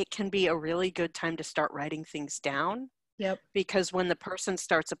that it can be a really good time to start writing things down. Yep. Because when the person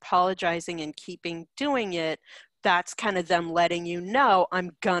starts apologizing and keeping doing it, that's kind of them letting you know,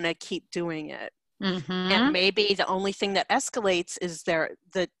 I'm gonna keep doing it. Mm-hmm. And maybe the only thing that escalates is the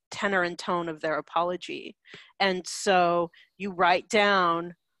tenor and tone of their apology. And so you write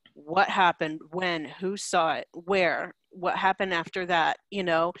down what happened, when, who saw it, where, what happened after that,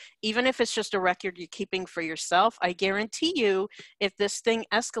 even if it's just a record you're keeping for yourself. I guarantee you, if this thing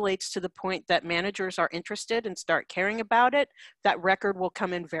escalates to the point that managers are interested and start caring about it, that record will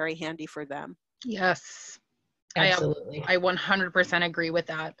come in very handy for them. Yes. Absolutely. I 100% agree with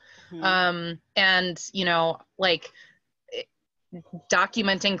that. Mm-hmm. And, like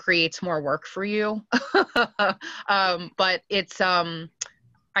documenting creates more work for you. But it's,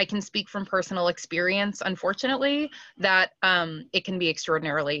 I can speak from personal experience, unfortunately, that it can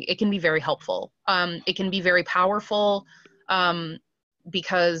be very helpful. It can be very powerful,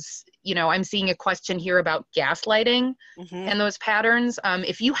 because, you know, I'm seeing a question here about gaslighting and those patterns.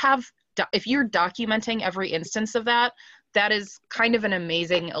 If you're documenting every instance of that, that is kind of an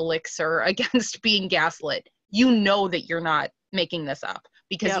amazing elixir against being gaslit. You know that you're not making this up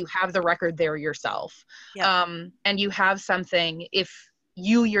because you have the record there yourself. And you have something if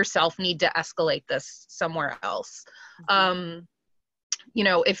you yourself need to escalate this somewhere else. You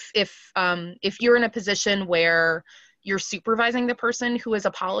know, if you're in a position where you're supervising the person who has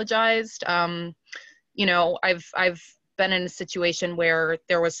apologized, you know, I've been in a situation where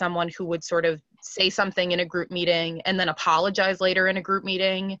there was someone who would sort of say something in a group meeting and then apologize later in a group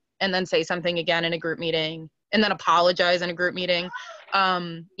meeting, and then say something again in a group meeting, and then apologize in a group meeting.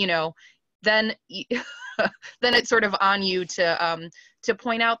 You know, then then it's sort of on you to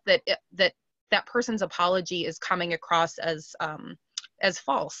point out that that person's apology is coming across as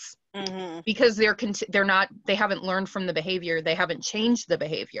false, because they haven't learned from the behavior, they haven't changed the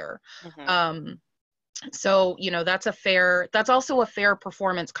behavior. So, you know, that's also a fair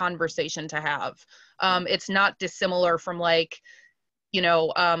performance conversation to have. It's not dissimilar from, like, you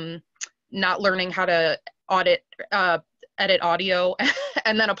know, not learning how to edit audio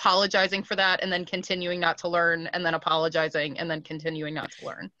and then apologizing for that, and then continuing not to learn, and then apologizing, and then continuing not to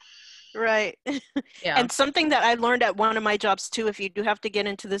learn. Right. Yeah. And something that I learned at one of my jobs too, if you do have to get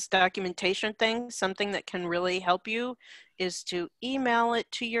into this documentation thing, something that can really help you is to email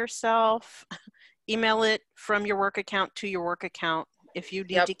it to yourself, email it from your work account to your work account. If you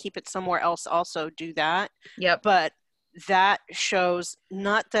need to keep it somewhere else, also do that. But that shows,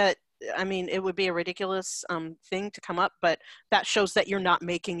 not that, I mean, it would be a ridiculous thing to come up, but that shows that you're not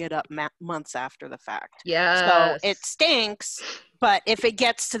making it up months after the fact. So it stinks, but if it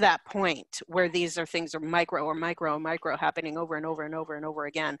gets to that point where these are things are micro happening over and over and over and over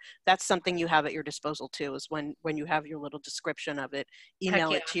again, that's something you have at your disposal too, is when you have your little description of it,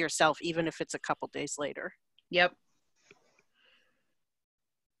 email it to yourself, even if it's a couple days later. Yep.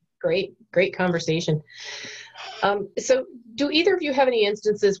 Great conversation. So do either of you have any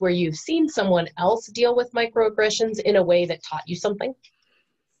instances where you've seen someone else deal with microaggressions in a way that taught you something?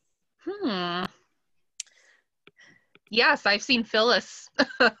 Yes, I've seen Phyllis.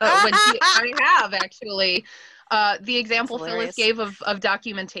 I have, actually. The example Phyllis gave of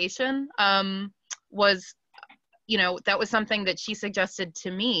documentation was, you know, that was something that she suggested to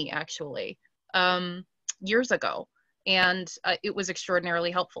me, actually, years ago. And it was extraordinarily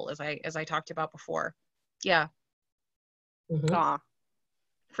helpful, as I talked about before. Yeah.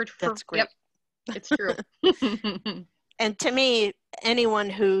 That's great. Yep, it's true. And to me, anyone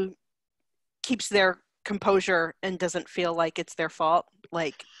who keeps their composure and doesn't feel like it's their fault,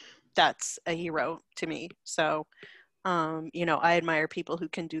 like, that's a hero to me. So, you know, I admire people who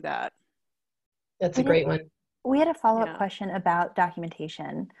can do that. That's a great one. We had a follow-up question about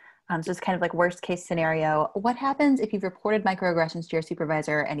documentation. So it's kind of like worst case scenario. What happens if you've reported microaggressions to your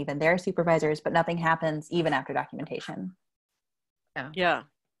supervisor and even their supervisors, but nothing happens even after documentation? Yeah,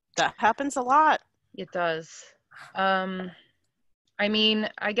 that happens a lot. It does. I mean,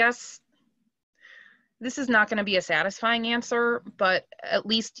 I guess this is not going to be a satisfying answer, but at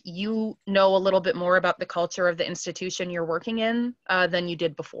least you know a little bit more about the culture of the institution you're working in than you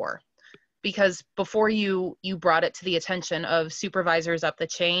did before. Because before you brought it to the attention of supervisors up the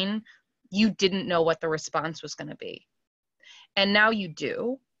chain, you didn't know what the response was going to be. And now you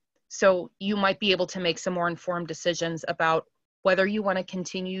do. So you might be able to make some more informed decisions about whether you want to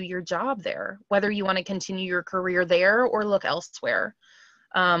continue your job there, whether you want to continue your career there or look elsewhere.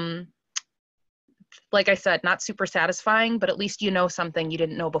 Like I said, not super satisfying, but at least you know something you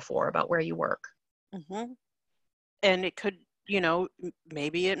didn't know before about where you work. And it could, you know,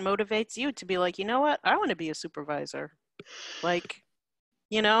 maybe it motivates you to be like, you know what, I want to be a supervisor. Like,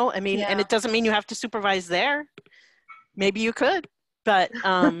 you know, I mean, and it doesn't mean you have to supervise there. Maybe you could, but,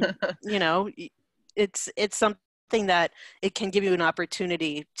 you know, it's something that it can give you an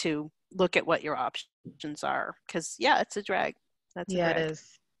opportunity to look at what your options are. Because, it's a drag. That's a drag. It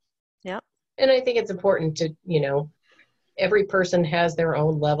is. Yep. And I think it's important to, you know, every person has their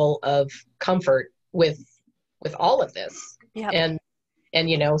own level of comfort with all of this. And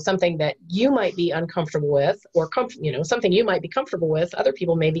you know, something that you might be uncomfortable with, or you know, something you might be comfortable with, other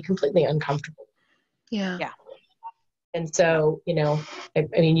people may be completely uncomfortable. Yeah. And so, you know, I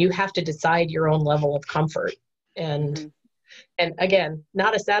mean, you have to decide your own level of comfort. And again,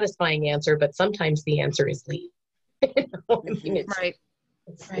 not a satisfying answer, but sometimes the answer is leave. You know, I mean, Right.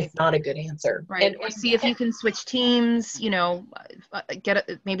 it's not a good answer. Right. Or see if you can switch teams, you know,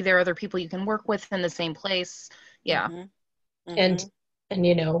 maybe there are other people you can work with in the same place. Yeah. Mm-hmm. And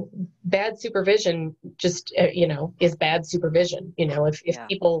you know, bad supervision just you know, is bad supervision. You know, if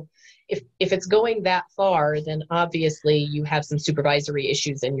people, if it's going that far, then obviously you have some supervisory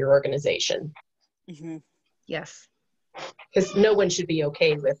issues in your organization. Mm-hmm. Yes. Because no one should be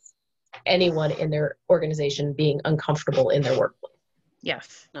okay with anyone in their organization being uncomfortable in their workplace.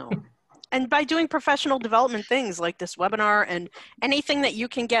 Yes. No. And by doing professional development things like this webinar and anything that you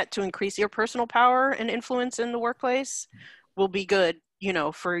can get to increase your personal power and influence in the workplace will be good, you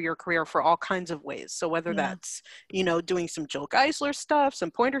know, for your career for all kinds of ways. So whether that's, you know, doing some Jill Geisler stuff, some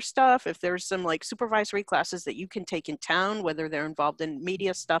Pointer stuff, if there's some like supervisory classes that you can take in town, whether they're involved in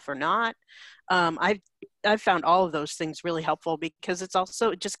media stuff or not. I've found all of those things really helpful because it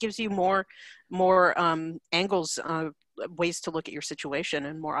just gives you more angles, ways to look at your situation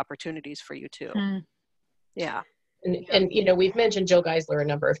and more opportunities for you too. Yeah. And you know, we've mentioned Jill Geisler a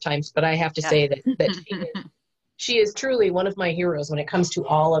number of times, but I have to say that she is truly one of my heroes when it comes to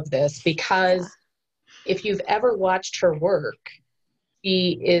all of this, because if you've ever watched her work,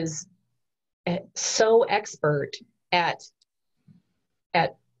 she is so expert at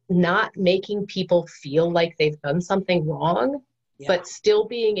not making people feel like they've done something wrong, but still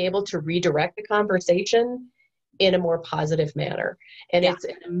being able to redirect the conversation in a more positive manner. And it's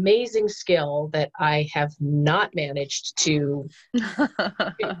an amazing skill that I have not managed to,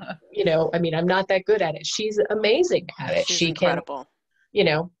 you know, I mean, I'm not that good at it. She's amazing at it. She's incredible. You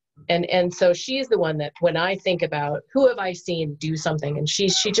know, and so she's the one that when I think about who have I seen do something, and she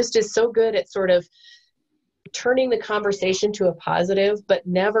just is so good at sort of turning the conversation to a positive, but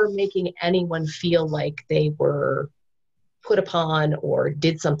never making anyone feel like they were put upon or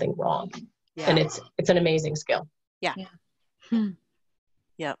did something wrong. And it's an amazing skill. Yeah. Because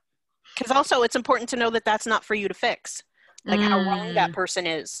also it's important to know that that's not for you to fix. Like how wrong that person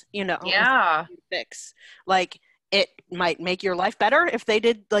is, you know. Yeah. Fix. Like it might make your life better if they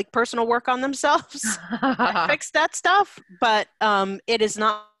did like personal work on themselves. Fix that stuff, but it is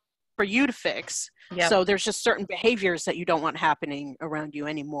not for you to fix. Yep. So there's just certain behaviors that you don't want happening around you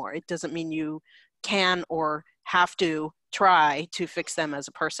anymore. It doesn't mean you can or have to try to fix them as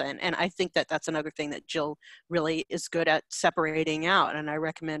a person. And I think that that's another thing that Jill really is good at separating out. And I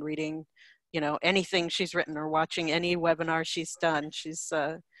recommend reading, you know, anything she's written or watching any webinar she's done. She's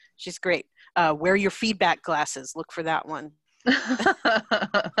great. Wear your feedback glasses. Look for that one.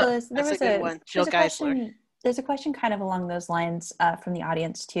 Phyllis, that's a good one. Jill Geisler. There's a question kind of along those lines from the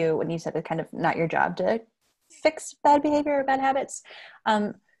audience too, when you said it's kind of not your job to fix bad behavior or bad habits.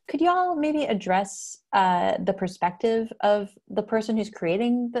 Could you all maybe address the perspective of the person who's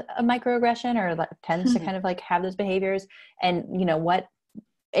creating a microaggression or tends to kind of like have those behaviors, and you know what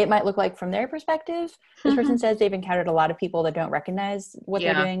it might look like from their perspective? This person says they've encountered a lot of people that don't recognize what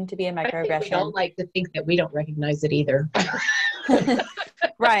they're doing to be a microaggression. I think we don't like to think that we don't recognize it either.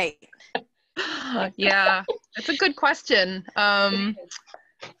 Right. Yeah, that's a good question.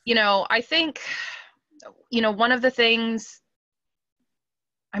 You know, I think, you know, one of the things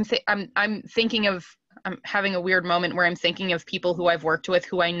I'm thinking of, I'm having a weird moment where I'm thinking of people who I've worked with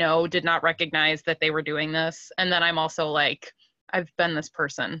who I know did not recognize that they were doing this. And then I'm also like, I've been this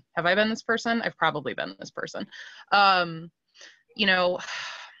person. Have I been this person? I've probably been this person. You know,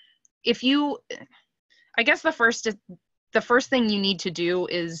 I guess the first thing you need to do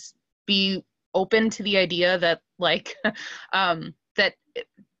is be open to the idea that like, that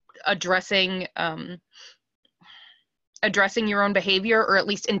addressing your own behavior, or at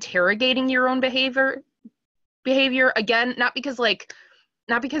least interrogating your own behavior again, not because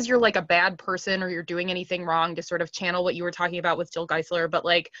you're like a bad person or you're doing anything wrong, to sort of channel what you were talking about with Jill Geisler, but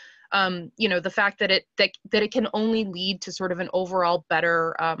like, you know, the fact that it can only lead to sort of an overall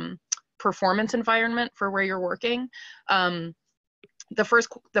better performance environment for where you're working. The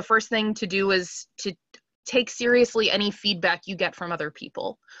first thing to do is to take seriously any feedback you get from other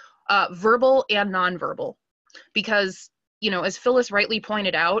people, verbal and nonverbal. Because, you know, as Phyllis rightly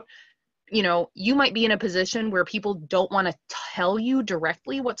pointed out, you know, you might be in a position where people don't want to tell you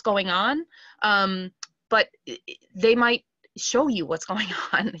directly what's going on, but they might show you what's going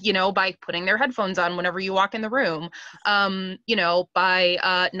on, you know, by putting their headphones on whenever you walk in the room, you know,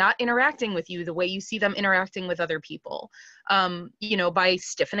 by not interacting with you the way you see them interacting with other people, you know, by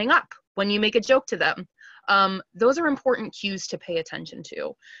stiffening up when you make a joke to them. Those are important cues to pay attention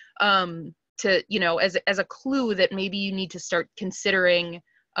to, you know, as a clue that maybe you need to start considering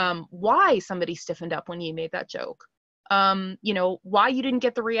why somebody stiffened up when you made that joke. you know, why you didn't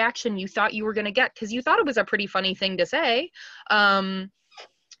get the reaction you thought you were going to get because you thought it was a pretty funny thing to say.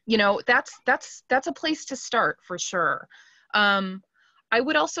 You know, that's a place to start for sure. I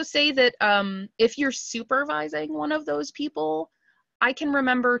would also say that if you're supervising one of those people, I can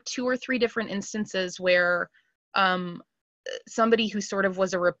remember 2 or 3 different instances where somebody who sort of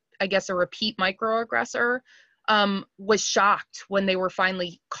was I guess a repeat microaggressor was shocked when they were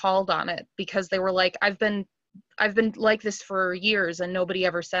finally called on it because they were like, I've been like this for years and nobody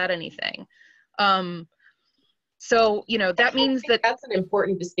ever said anything. So, you know, that means that that's an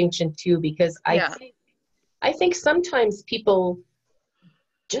important distinction too, because I think sometimes people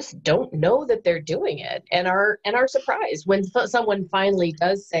just don't know that they're doing it and are surprised when someone finally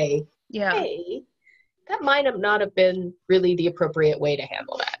does say, hey, that might have not have been really the appropriate way to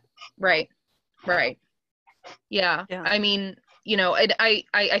handle that. Right. Yeah. I mean, you know,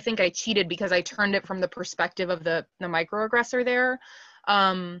 I think I cheated because I turned it from the perspective of the microaggressor there.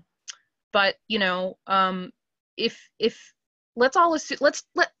 But, you know, if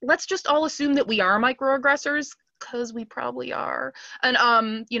let's just all assume that we are microaggressors, because we probably are,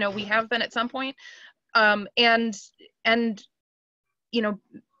 and you know, we have been at some point, and you know,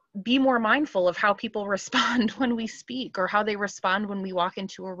 be more mindful of how people respond when we speak or how they respond when we walk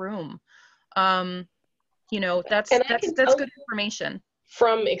into a room. You know, that's good information.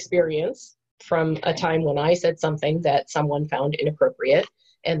 From experience, from a time when I said something that someone found inappropriate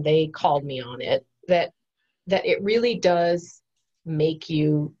and they called me on it, that it really does make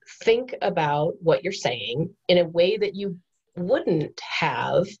you think about what you're saying in a way that you wouldn't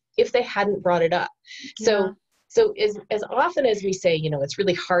have if they hadn't brought it up. So as often as we say, you know, it's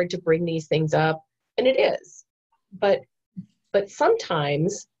really hard to bring these things up, and it is, but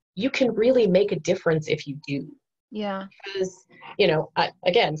sometimes you can really make a difference if you do. Yeah. Because, you know,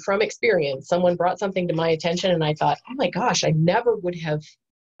 again, from experience, someone brought something to my attention and I thought, oh my gosh, I never would have,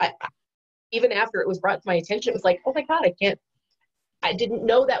 even after it was brought to my attention, it was like, oh my God, I didn't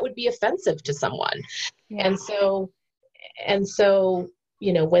know that would be offensive to someone. Yeah. And so,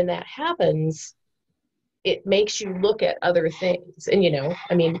 you know, when that happens, it makes you look at other things. And, you know,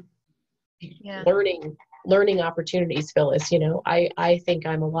 I mean, learning opportunities, Phyllis, you know, I think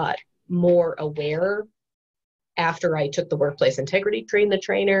I'm a lot more aware after I took the workplace integrity the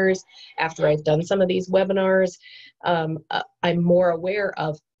trainers, after I've done some of these webinars. I'm more aware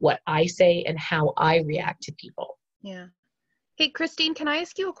of what I say and how I react to people. Yeah. Hey, Christine, can I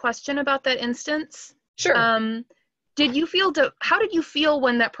ask you a question about that instance? Sure. How did you feel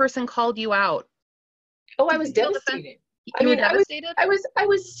when that person called you out? Oh, I was devastated. You were devastated? I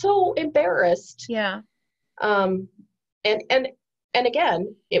was so embarrassed. Yeah. And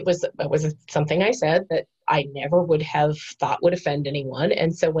again, it was something I said that I never would have thought would offend anyone.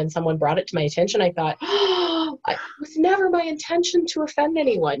 And so when someone brought it to my attention, I thought, oh, it was never my intention to offend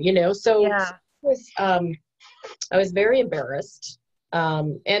anyone, you know? So I was very embarrassed.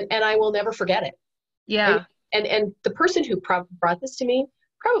 And I will never forget it. Yeah. And the person who brought this to me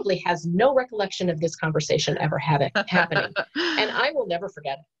probably has no recollection of this conversation ever happening. And I will never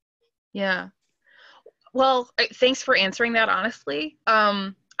forget it. Yeah. Well, thanks for answering that honestly.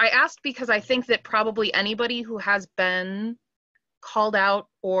 I asked because I think that probably anybody who has been called out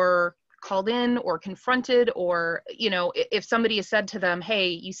or called in or confronted, or, you know, if somebody has said to them, hey,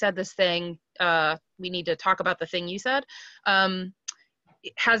 you said this thing, we need to talk about the thing you said,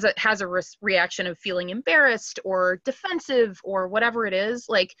 has a reaction of feeling embarrassed or defensive or whatever it is.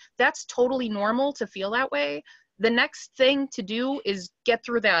 Like, that's totally normal to feel that way. The next thing to do is get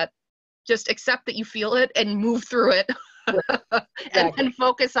through that. Just accept that you feel it and move through it. And then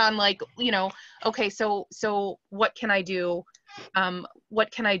focus on, like, you know, okay, so what can I do?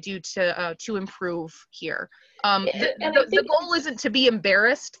 What can I do to improve here? The goal isn't to be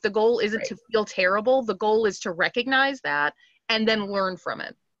embarrassed. The goal isn't to feel terrible. The goal is to recognize that and then learn from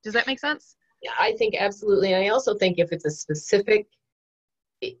it. Does that make sense? Yeah, I think absolutely. And I also think if it's a specific,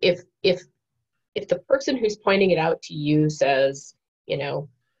 if the person who's pointing it out to you says, you know,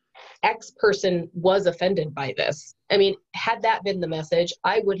 X person was offended by this. I mean, had that been the message,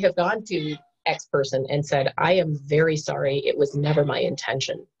 I would have gone to X person and said, I am very sorry. It was never my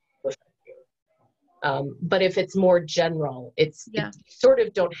intention. But if it's more general, it sort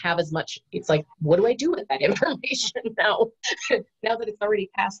of don't have as much. It's like, what do I do with that information now? Now that it's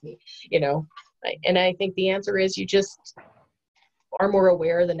already past me, you know? And I think the answer is you just are more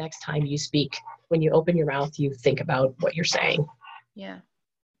aware the next time you speak. When you open your mouth, you think about what you're saying. Yeah.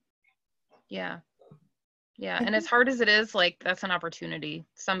 And as hard as it is, like, that's an opportunity.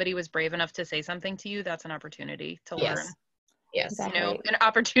 Somebody was brave enough to say something to you. That's an opportunity to learn. Yes. Exactly. You know, and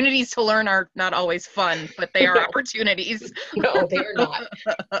opportunities to learn are not always fun, but they are opportunities. No, they are not.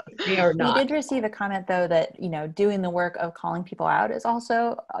 They are We not. did receive a comment though that, you know, doing the work of calling people out is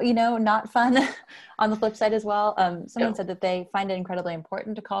also, you know, not fun on the flip side as well. Someone No. said that they find it incredibly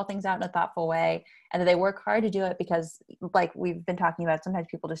important to call things out in a thoughtful way, and that they work hard to do it because, like we've been talking about, sometimes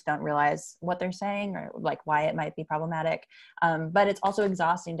people just don't realize what they're saying or like why it might be problematic. But it's also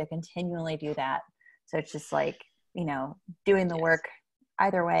exhausting to continually do that. So it's just like, you know, doing the work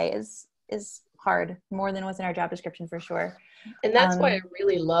either way is hard, more than what's in our job description for sure. And that's why I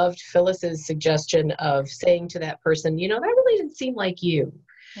really loved Phyllis's suggestion of saying to that person, you know, that really didn't seem like you.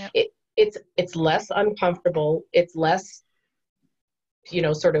 Yep. It's less uncomfortable. It's less, you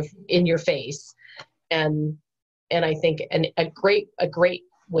know, sort of in your face. And I think a great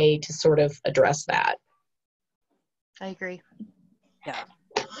way to sort of address that. I agree. Yeah.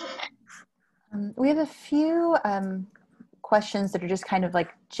 We have a few questions that are just kind of like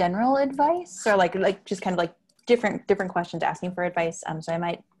general advice, or like just kind of like different questions asking for advice. So I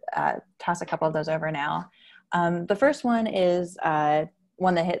might toss a couple of those over now. The first one is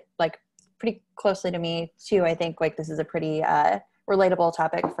one that hit like pretty closely to me too. I think like this is a pretty relatable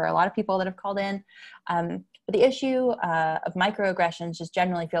topic for a lot of people that have called in. But the issue of microaggressions just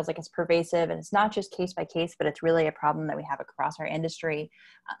generally feels like it's pervasive, and it's not just case by case, but it's really a problem that we have across our industry.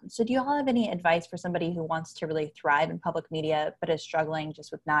 So do you all have any advice for somebody who wants to really thrive in public media, but is struggling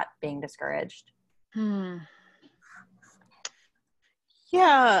just with not being discouraged?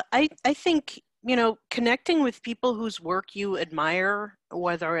 Yeah, I think, you know, connecting with people whose work you admire,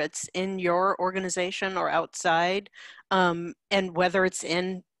 whether it's in your organization or outside, and whether it's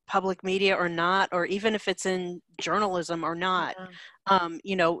in public media or not, or even if it's in journalism or not,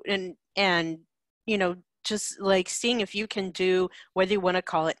 you know, and, you know, just like seeing if you can do, whether you want to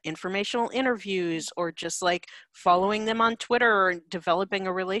call it informational interviews or just like following them on Twitter and developing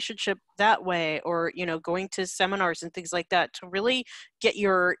a relationship that way, or, you know, going to seminars and things like that to really get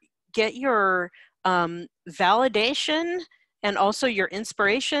your validation and also your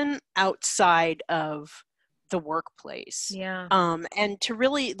inspiration outside of the workplace. Yeah. And to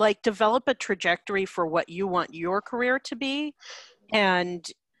really like develop a trajectory for what you want your career to be, and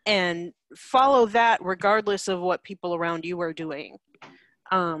follow that regardless of what people around you are doing.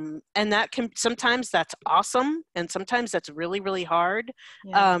 And that can, sometimes that's awesome, and sometimes that's really, really hard.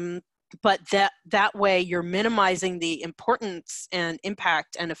 Yeah. But that way you're minimizing the importance and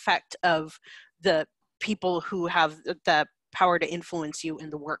impact and effect of the people who have the power to influence you in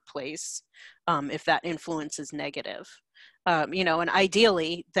the workplace, if that influence is negative. You know, and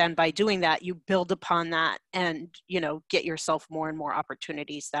ideally then by doing that, you build upon that and, you know, get yourself more and more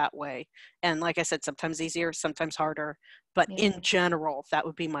opportunities that way. And like I said, sometimes easier, sometimes harder, but in general, that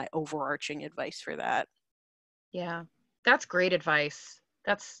would be my overarching advice for that. Yeah, that's great advice.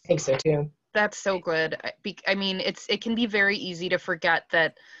 I think so too. That's so good. I mean, it can be very easy to forget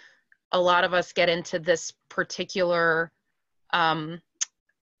that a lot of us get into this particular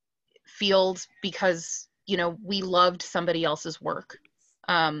field because, you know, we loved somebody else's work,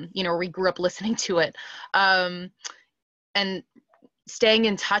 you know, we grew up listening to it, and staying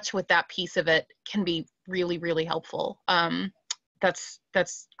in touch with that piece of it can be really, really helpful. That's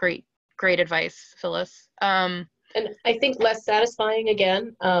great advice, Phyllis. And I think less satisfying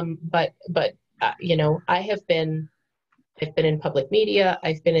again, but you know, I've been in public media.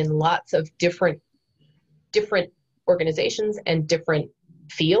 I've been in lots of different organizations and different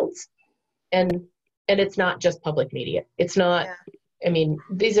fields, and it's not just public media. It's not. Yeah. I mean,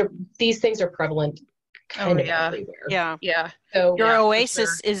 these things are prevalent kind of everywhere. Yeah. Yeah. So your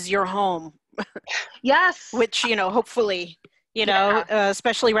oasis is your home. Yes. Which, you know, hopefully, you know,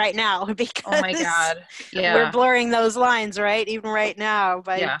 especially right now, because oh my God, we're blurring those lines, right? Even right now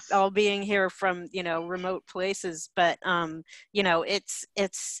by all being here from, you know, remote places. But you know, it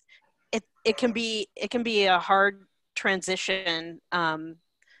can be a hard transition,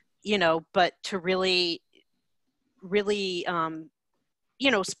 you know, but to really you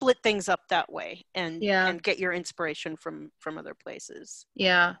know, split things up that way and get your inspiration from other places.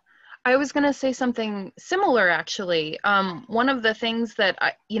 Yeah. I was going to say something similar, actually. One of the things that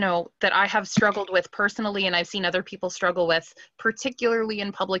I have struggled with personally, and I've seen other people struggle with, particularly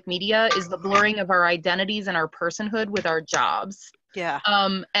in public media, is the blurring of our identities and our personhood with our jobs. Yeah.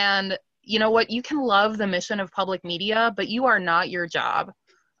 And you know what? You can love the mission of public media, but you are not your job.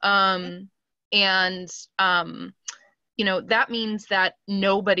 You know, that means that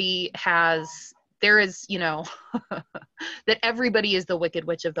there is, you know, that everybody is the Wicked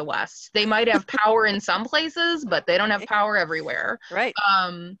Witch of the West. They might have power in some places, but they don't have power everywhere. Right.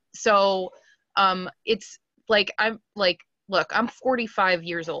 So it's like, I'm like, look, I'm 45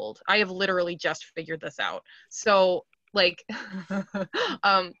 years old. I have literally just figured this out. So like,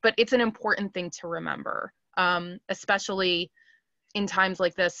 but it's an important thing to remember, especially in times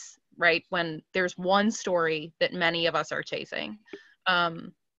like this, right? When there's one story that many of us are chasing,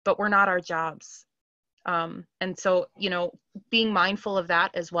 but we're not our jobs. And so, you know, being mindful of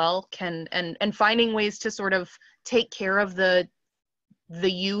that as well and finding ways to sort of take care of the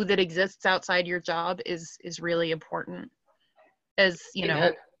you that exists outside your job is really important. As, you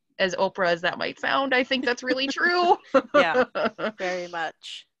know, as Oprah as that might sound, I think that's really true. Yeah, very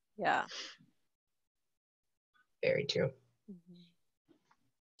much. Yeah. Very true.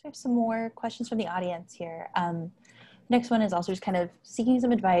 I have some more questions from the audience here. Next one is also just kind of seeking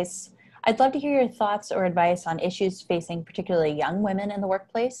some advice. I'd love to hear your thoughts or advice on issues facing particularly young women in the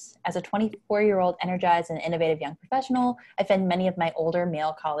workplace. As a 24-year-old energized and innovative young professional, I find many of my older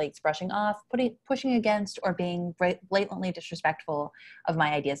male colleagues brushing off, pushing against, or being blatantly disrespectful of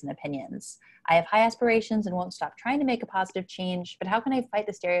my ideas and opinions. I have high aspirations and won't stop trying to make a positive change, but how can I fight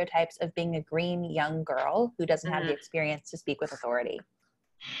the stereotypes of being a green young girl who doesn't have the experience to speak with authority?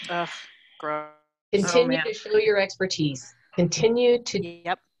 Ugh, gross. Continue to show your expertise. Continue to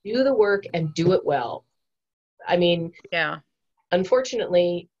do the work and do it well. I mean,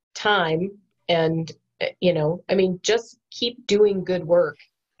 unfortunately, time and, you know, I mean, just keep doing good work,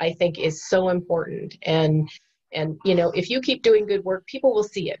 I think is so important. And, you know, if you keep doing good work, people will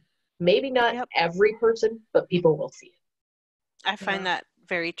see it. Maybe not every person, but people will see it. I find that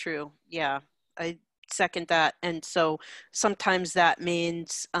very true. Yeah, I second that. And so sometimes that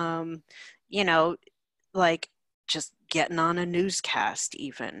means, you know, like just getting on a newscast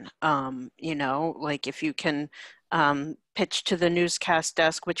even, you know, like if you can pitch to the newscast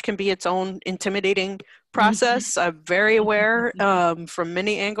desk, which can be its own intimidating process. I'm very aware from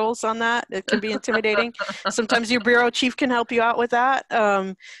many angles on that. It can be intimidating. Sometimes your bureau chief can help you out with that.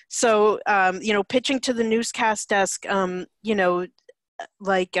 So, you know, pitching to the newscast desk, you know,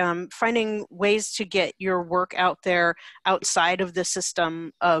 like finding ways to get your work out there outside of the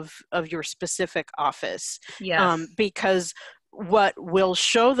system of your specific office. Because what will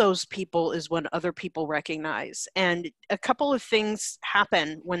show those people is when other people recognize. And a couple of things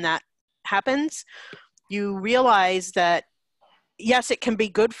happen when that happens. You realize that, yes, it can be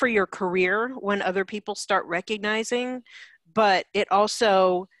good for your career when other people start recognizing, but it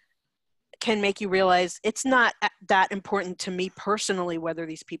also can make you realize it's not that important to me personally whether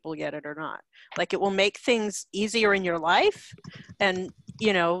these people get it or not. Like, it will make things easier in your life, and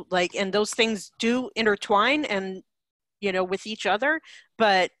you know, like, and those things do intertwine and, you know, with each other,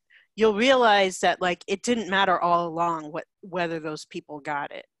 but you'll realize that, like, it didn't matter all along whether those people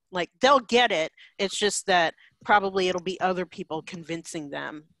got it. Like, they'll get it. It's just that probably it'll be other people convincing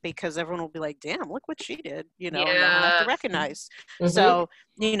them, because everyone will be like, damn, look what she did, you know, and they'll have to recognize. So,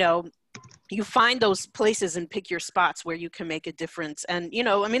 you know, you find those places and pick your spots where you can make a difference. And, you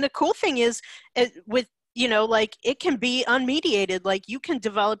know, I mean, the cool thing is with, you know, like, it can be unmediated. Like, you can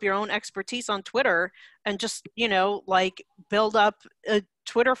develop your own expertise on Twitter and just, you know, like, build up a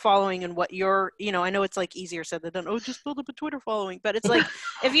Twitter following. And what you're, you know, I know it's like easier said than done. Oh, just build up a Twitter following. But it's like,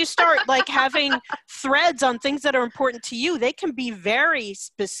 if you start like having threads on things that are important to you, they can be very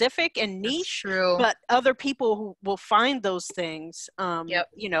specific and niche, but other people who will find those things,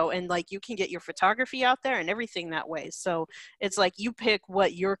 you know, and like, you can get your photography out there and everything that way. So it's like, you pick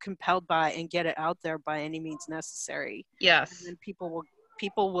what you're compelled by and get it out there by any means necessary. Yes. And people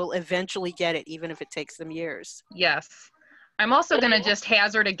will eventually get it, even if it takes them years. Yes. I'm also going to just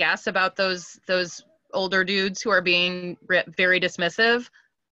hazard a guess about those older dudes who are being very dismissive.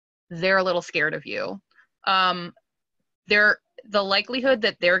 They're a little scared of you. The likelihood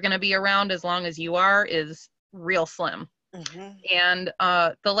that they're going to be around as long as you are is real slim. And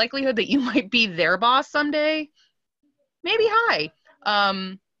the likelihood that you might be their boss someday, maybe high.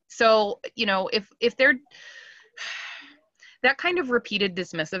 So, you know, if they're, that kind of repeated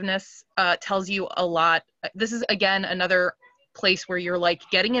dismissiveness tells you a lot. This is, again, another place where you're like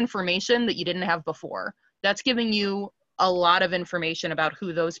getting information that you didn't have before. That's giving you a lot of information about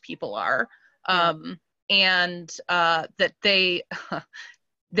who those people are. And that they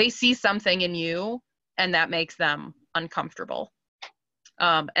see something in you and that makes them uncomfortable.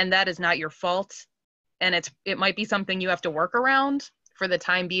 And that is not your fault. And it might be something you have to work around for the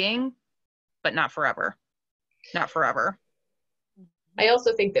time being, but not forever. Not forever. I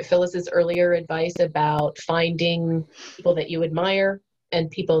also think that Phyllis's earlier advice about finding people that you admire and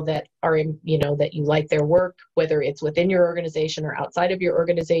people that are in, you know, that you like their work, whether it's within your organization or outside of your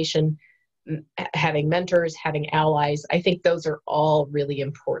organization, having mentors, having allies. I think those are all really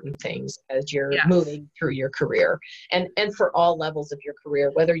important things as you're moving through your career, and for all levels of your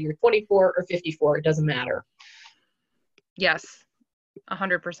career, whether you're 24 or 54, it doesn't matter. Yes,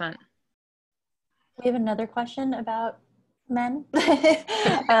 100%. We have another question about men. Frankly,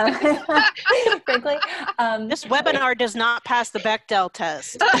 this webinar does not pass the Bechdel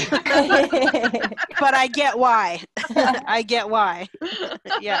test, but I get why. I get why.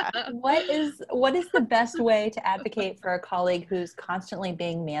 Yeah. What is the best way to advocate for a colleague who's constantly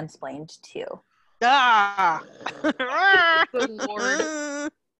being mansplained to? Ah. Good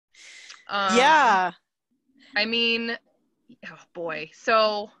Lord. Yeah. I mean, oh boy.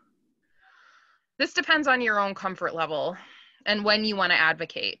 So this depends on your own comfort level and when you want to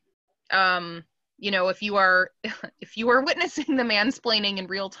advocate. If you are witnessing the mansplaining in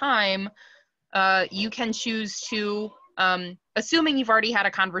real time, you can choose to, assuming you've already had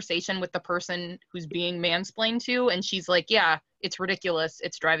a conversation with the person who's being mansplained to, and she's like, yeah, it's ridiculous,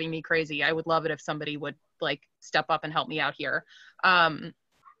 it's driving me crazy, I would love it if somebody would like step up and help me out here.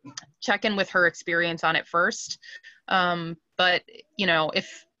 Check in with her experience on it first. But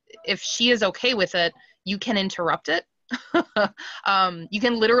if she is okay with it, you can interrupt it. You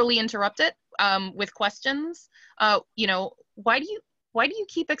can literally interrupt it with questions. Why do you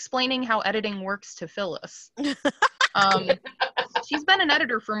keep explaining how editing works to Phyllis? She's been an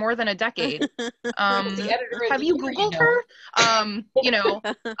editor for more than a decade. Have you Googled her?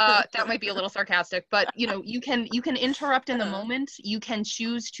 That might be a little sarcastic, but you can interrupt in the moment. You can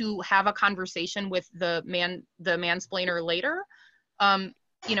choose to have a conversation with the mansplainer later. I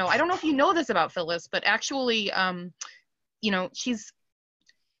don't know if you know this about Phyllis, but actually,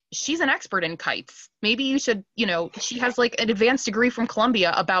 she's an expert in kites. Maybe you should, she has like an advanced degree from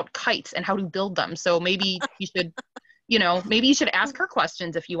Columbia about kites and how to build them. So maybe you should, maybe you should ask her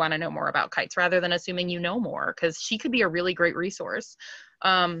questions if you want to know more about kites rather than assuming you know more, because she could be a really great resource.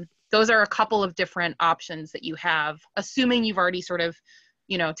 Those are a couple of different options that you have, assuming you've already sort of,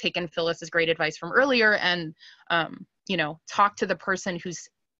 taken Phyllis's great advice from earlier and, talk to the person who's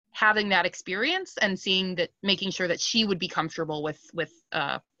having that experience and making sure that she would be comfortable with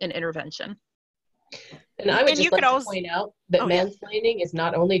an intervention. And I would just like to point out that mansplaining is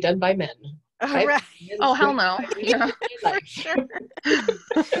not only done by men. Right. Oh, hell no. Yeah. For sure.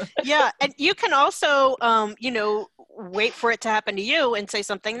 Yeah, and you can also, wait for it to happen to you and say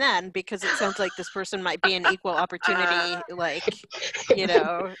something then, because it sounds like this person might be an equal opportunity,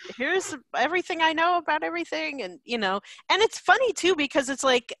 here's everything I know about everything, and, and it's funny too, because it's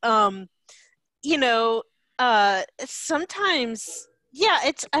like, sometimes,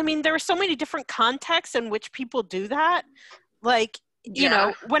 there are so many different contexts in which people do that, when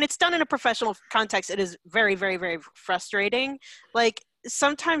it's done in a professional context, it is very, very, very frustrating. Like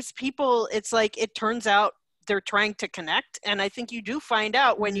sometimes people, it's like, it turns out they're trying to connect. And I think you do find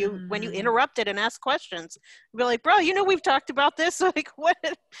out when you interrupt it and ask questions, be like, bro, we've talked about this. Like,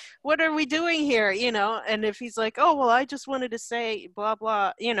 what are we doing here? And if he's like, oh, well, I just wanted to say blah,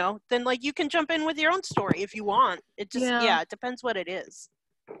 blah, then like you can jump in with your own story if you want. It just, it depends what it is.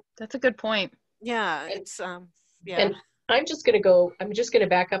 That's a good point. Yeah. It's, And I'm just going to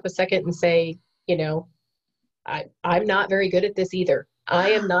back up a second and say, I'm not very good at this either.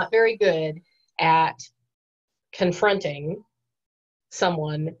 I am not very good at confronting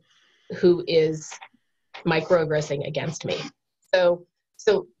someone who is microaggressing against me. So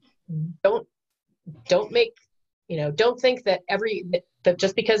don't make, don't think that that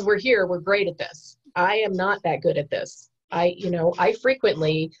just because we're here, we're great at this. I am not that good at this. I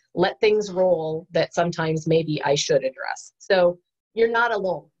frequently let things roll that sometimes maybe I should address. So you're not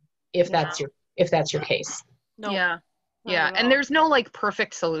alone if that's your case. No. Yeah. Yeah. And there's no like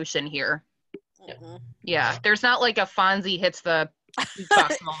perfect solution here. Mm-hmm. Yeah. There's not like a Fonzie hits the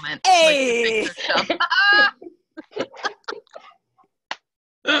box moment. Hey.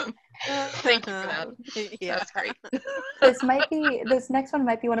 Thank you for that. Yeah. That's great. This next one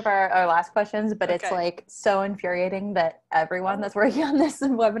might be one of our last questions, but it's like so infuriating that everyone that's working on this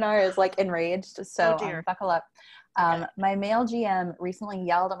webinar is like enraged. So buckle up. My male GM recently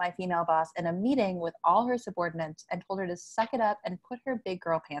yelled at my female boss in a meeting with all her subordinates and told her to suck it up and put her big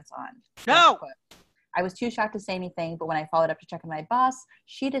girl pants on. No! I was too shocked to say anything, but when I followed up to check on my boss,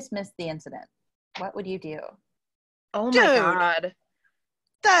 she dismissed the incident. What would you do? Oh my Dude. God.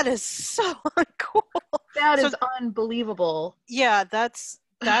 That is so uncool. That is unbelievable. Yeah, that's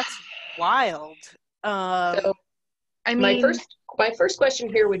wild. So, I mean, my first question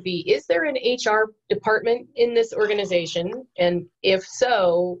here would be, is there an HR department in this organization? And if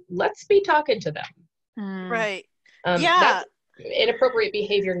so, let's be talking to them. Right. That's inappropriate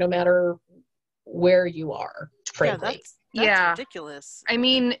behavior no matter where you are, frankly. That's ridiculous. I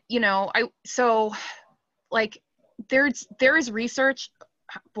mean, there is research.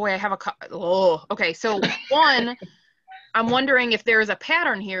 Boy, I have okay. So one, I'm wondering if there is a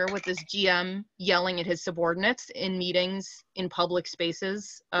pattern here with this GM yelling at his subordinates in meetings, in public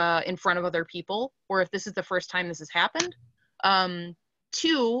spaces, in front of other people, or if this is the first time this has happened.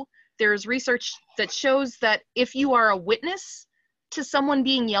 Two, there's research that shows that if you are a witness to someone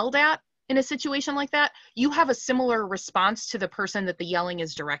being yelled at in a situation like that, you have a similar response to the person that the yelling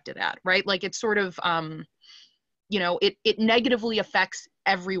is directed at, right? Like it's sort of, it negatively affects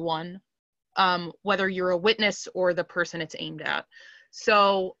everyone, whether you're a witness or the person it's aimed at.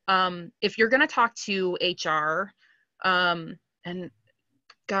 So if you're going to talk to HR, and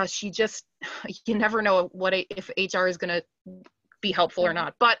gosh, you never know if HR is going to be helpful or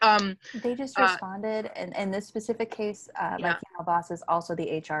not, but they just responded, and in this specific case, my female boss is also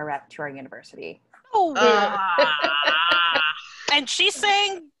the HR rep to our university. And she's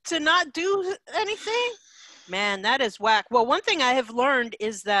saying to not do anything? Man, that is whack. Well, one thing I have learned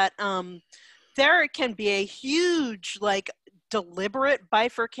is that there can be a huge, like, deliberate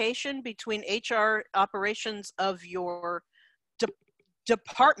bifurcation between HR operations of your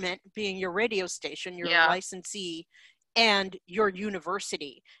department, being your radio station, your licensee, and your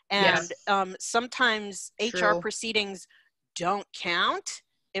university. And sometimes HR proceedings don't count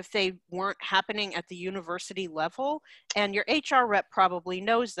if they weren't happening at the university level. And your HR rep probably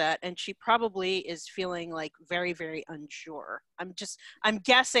knows that, and she probably is feeling like very, very unsure. I'm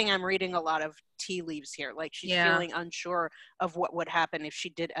guessing I'm reading a lot of tea leaves here. Like she's feeling unsure of what would happen if she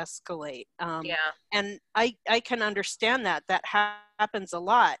did escalate. And I can understand that. That happens a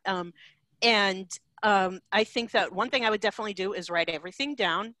lot. I think that one thing I would definitely do is write everything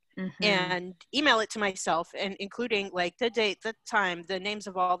down and email it to myself, and including like the date, the time, the names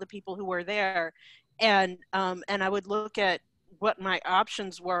of all the people who were there. And I would look at what my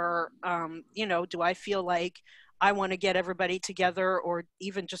options were. Do I feel like I want to get everybody together, or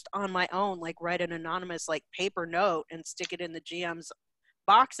even just on my own, like write an anonymous like paper note and stick it in the GM's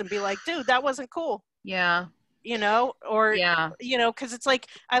box and be like, dude, that wasn't cool. Yeah. Because it's like,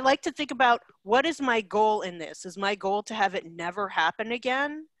 I like to think about, what is my goal in this? Is my goal to have it never happen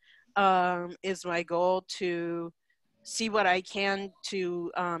again? Is my goal to see what I can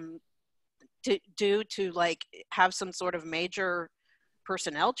to do to like have some sort of major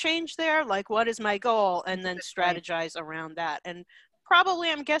personnel change there? Like, what is my goal? And then strategize around that. And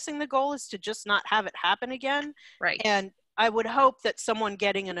probably, I'm guessing the goal is to just not have it happen again. Right. And I would hope that someone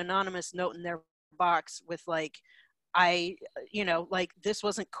getting an anonymous note in their box with like, this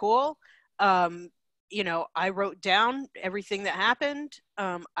wasn't cool. I wrote down everything that happened.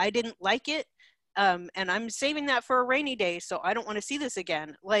 I didn't like it. And I'm saving that for a rainy day, so I don't want to see this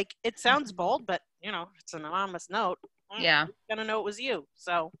again. Like, it sounds bold, but it's an anonymous note. Yeah. I'm gonna know it was you.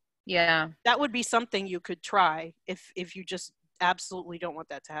 So yeah, that would be something you could try if you just absolutely don't want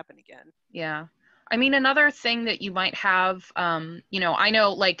that to happen again. Yeah. I mean, another thing that you might have, I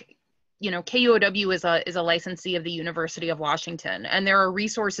know, like, KUOW is a licensee of the University of Washington, and there are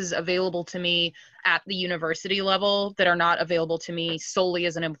resources available to me at the university level that are not available to me solely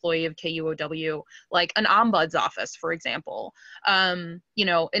as an employee of KUOW, like an ombuds office, for example. And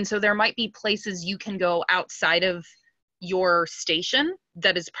so there might be places you can go outside of your station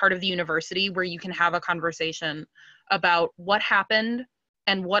that is part of the university where you can have a conversation about what happened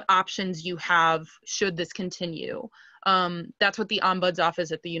and what options you have should this continue. That's what the ombuds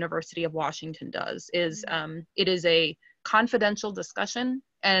office at the University of Washington does, is it is a confidential discussion,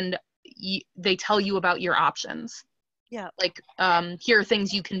 and they tell you about your options. Yeah. Like, here are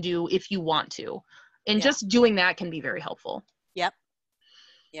things you can do if you want to. And just doing that can be very helpful. Yep.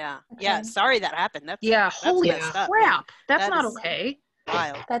 Yeah. Okay. Yeah. Sorry that happened. Holy crap. That's not is okay.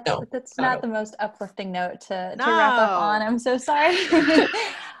 Wild. That's not the most uplifting note to wrap up on. I'm so sorry.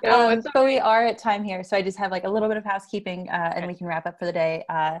 But we are at time here, so I just have like a little bit of housekeeping, and we can wrap up for the day.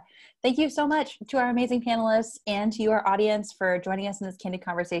 Thank you so much to our amazing panelists and to our audience for joining us in this candid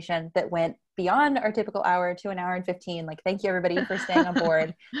conversation that went beyond our typical hour to an hour and 15. Like, thank you everybody for staying on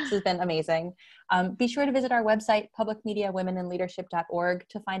board. This has been amazing. Be sure to visit our website, publicmediawomeninleadership.org,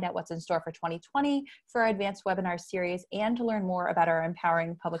 to find out what's in store for 2020 for our advanced webinar series and to learn more about our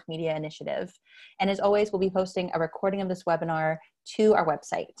Empowering Public Media initiative. And as always, we'll be posting a recording of this webinar to our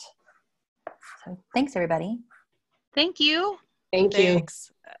website. So thanks everybody. Thank you. Thank you.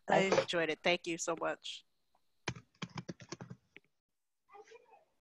 Thanks. I enjoyed it. Thank you so much.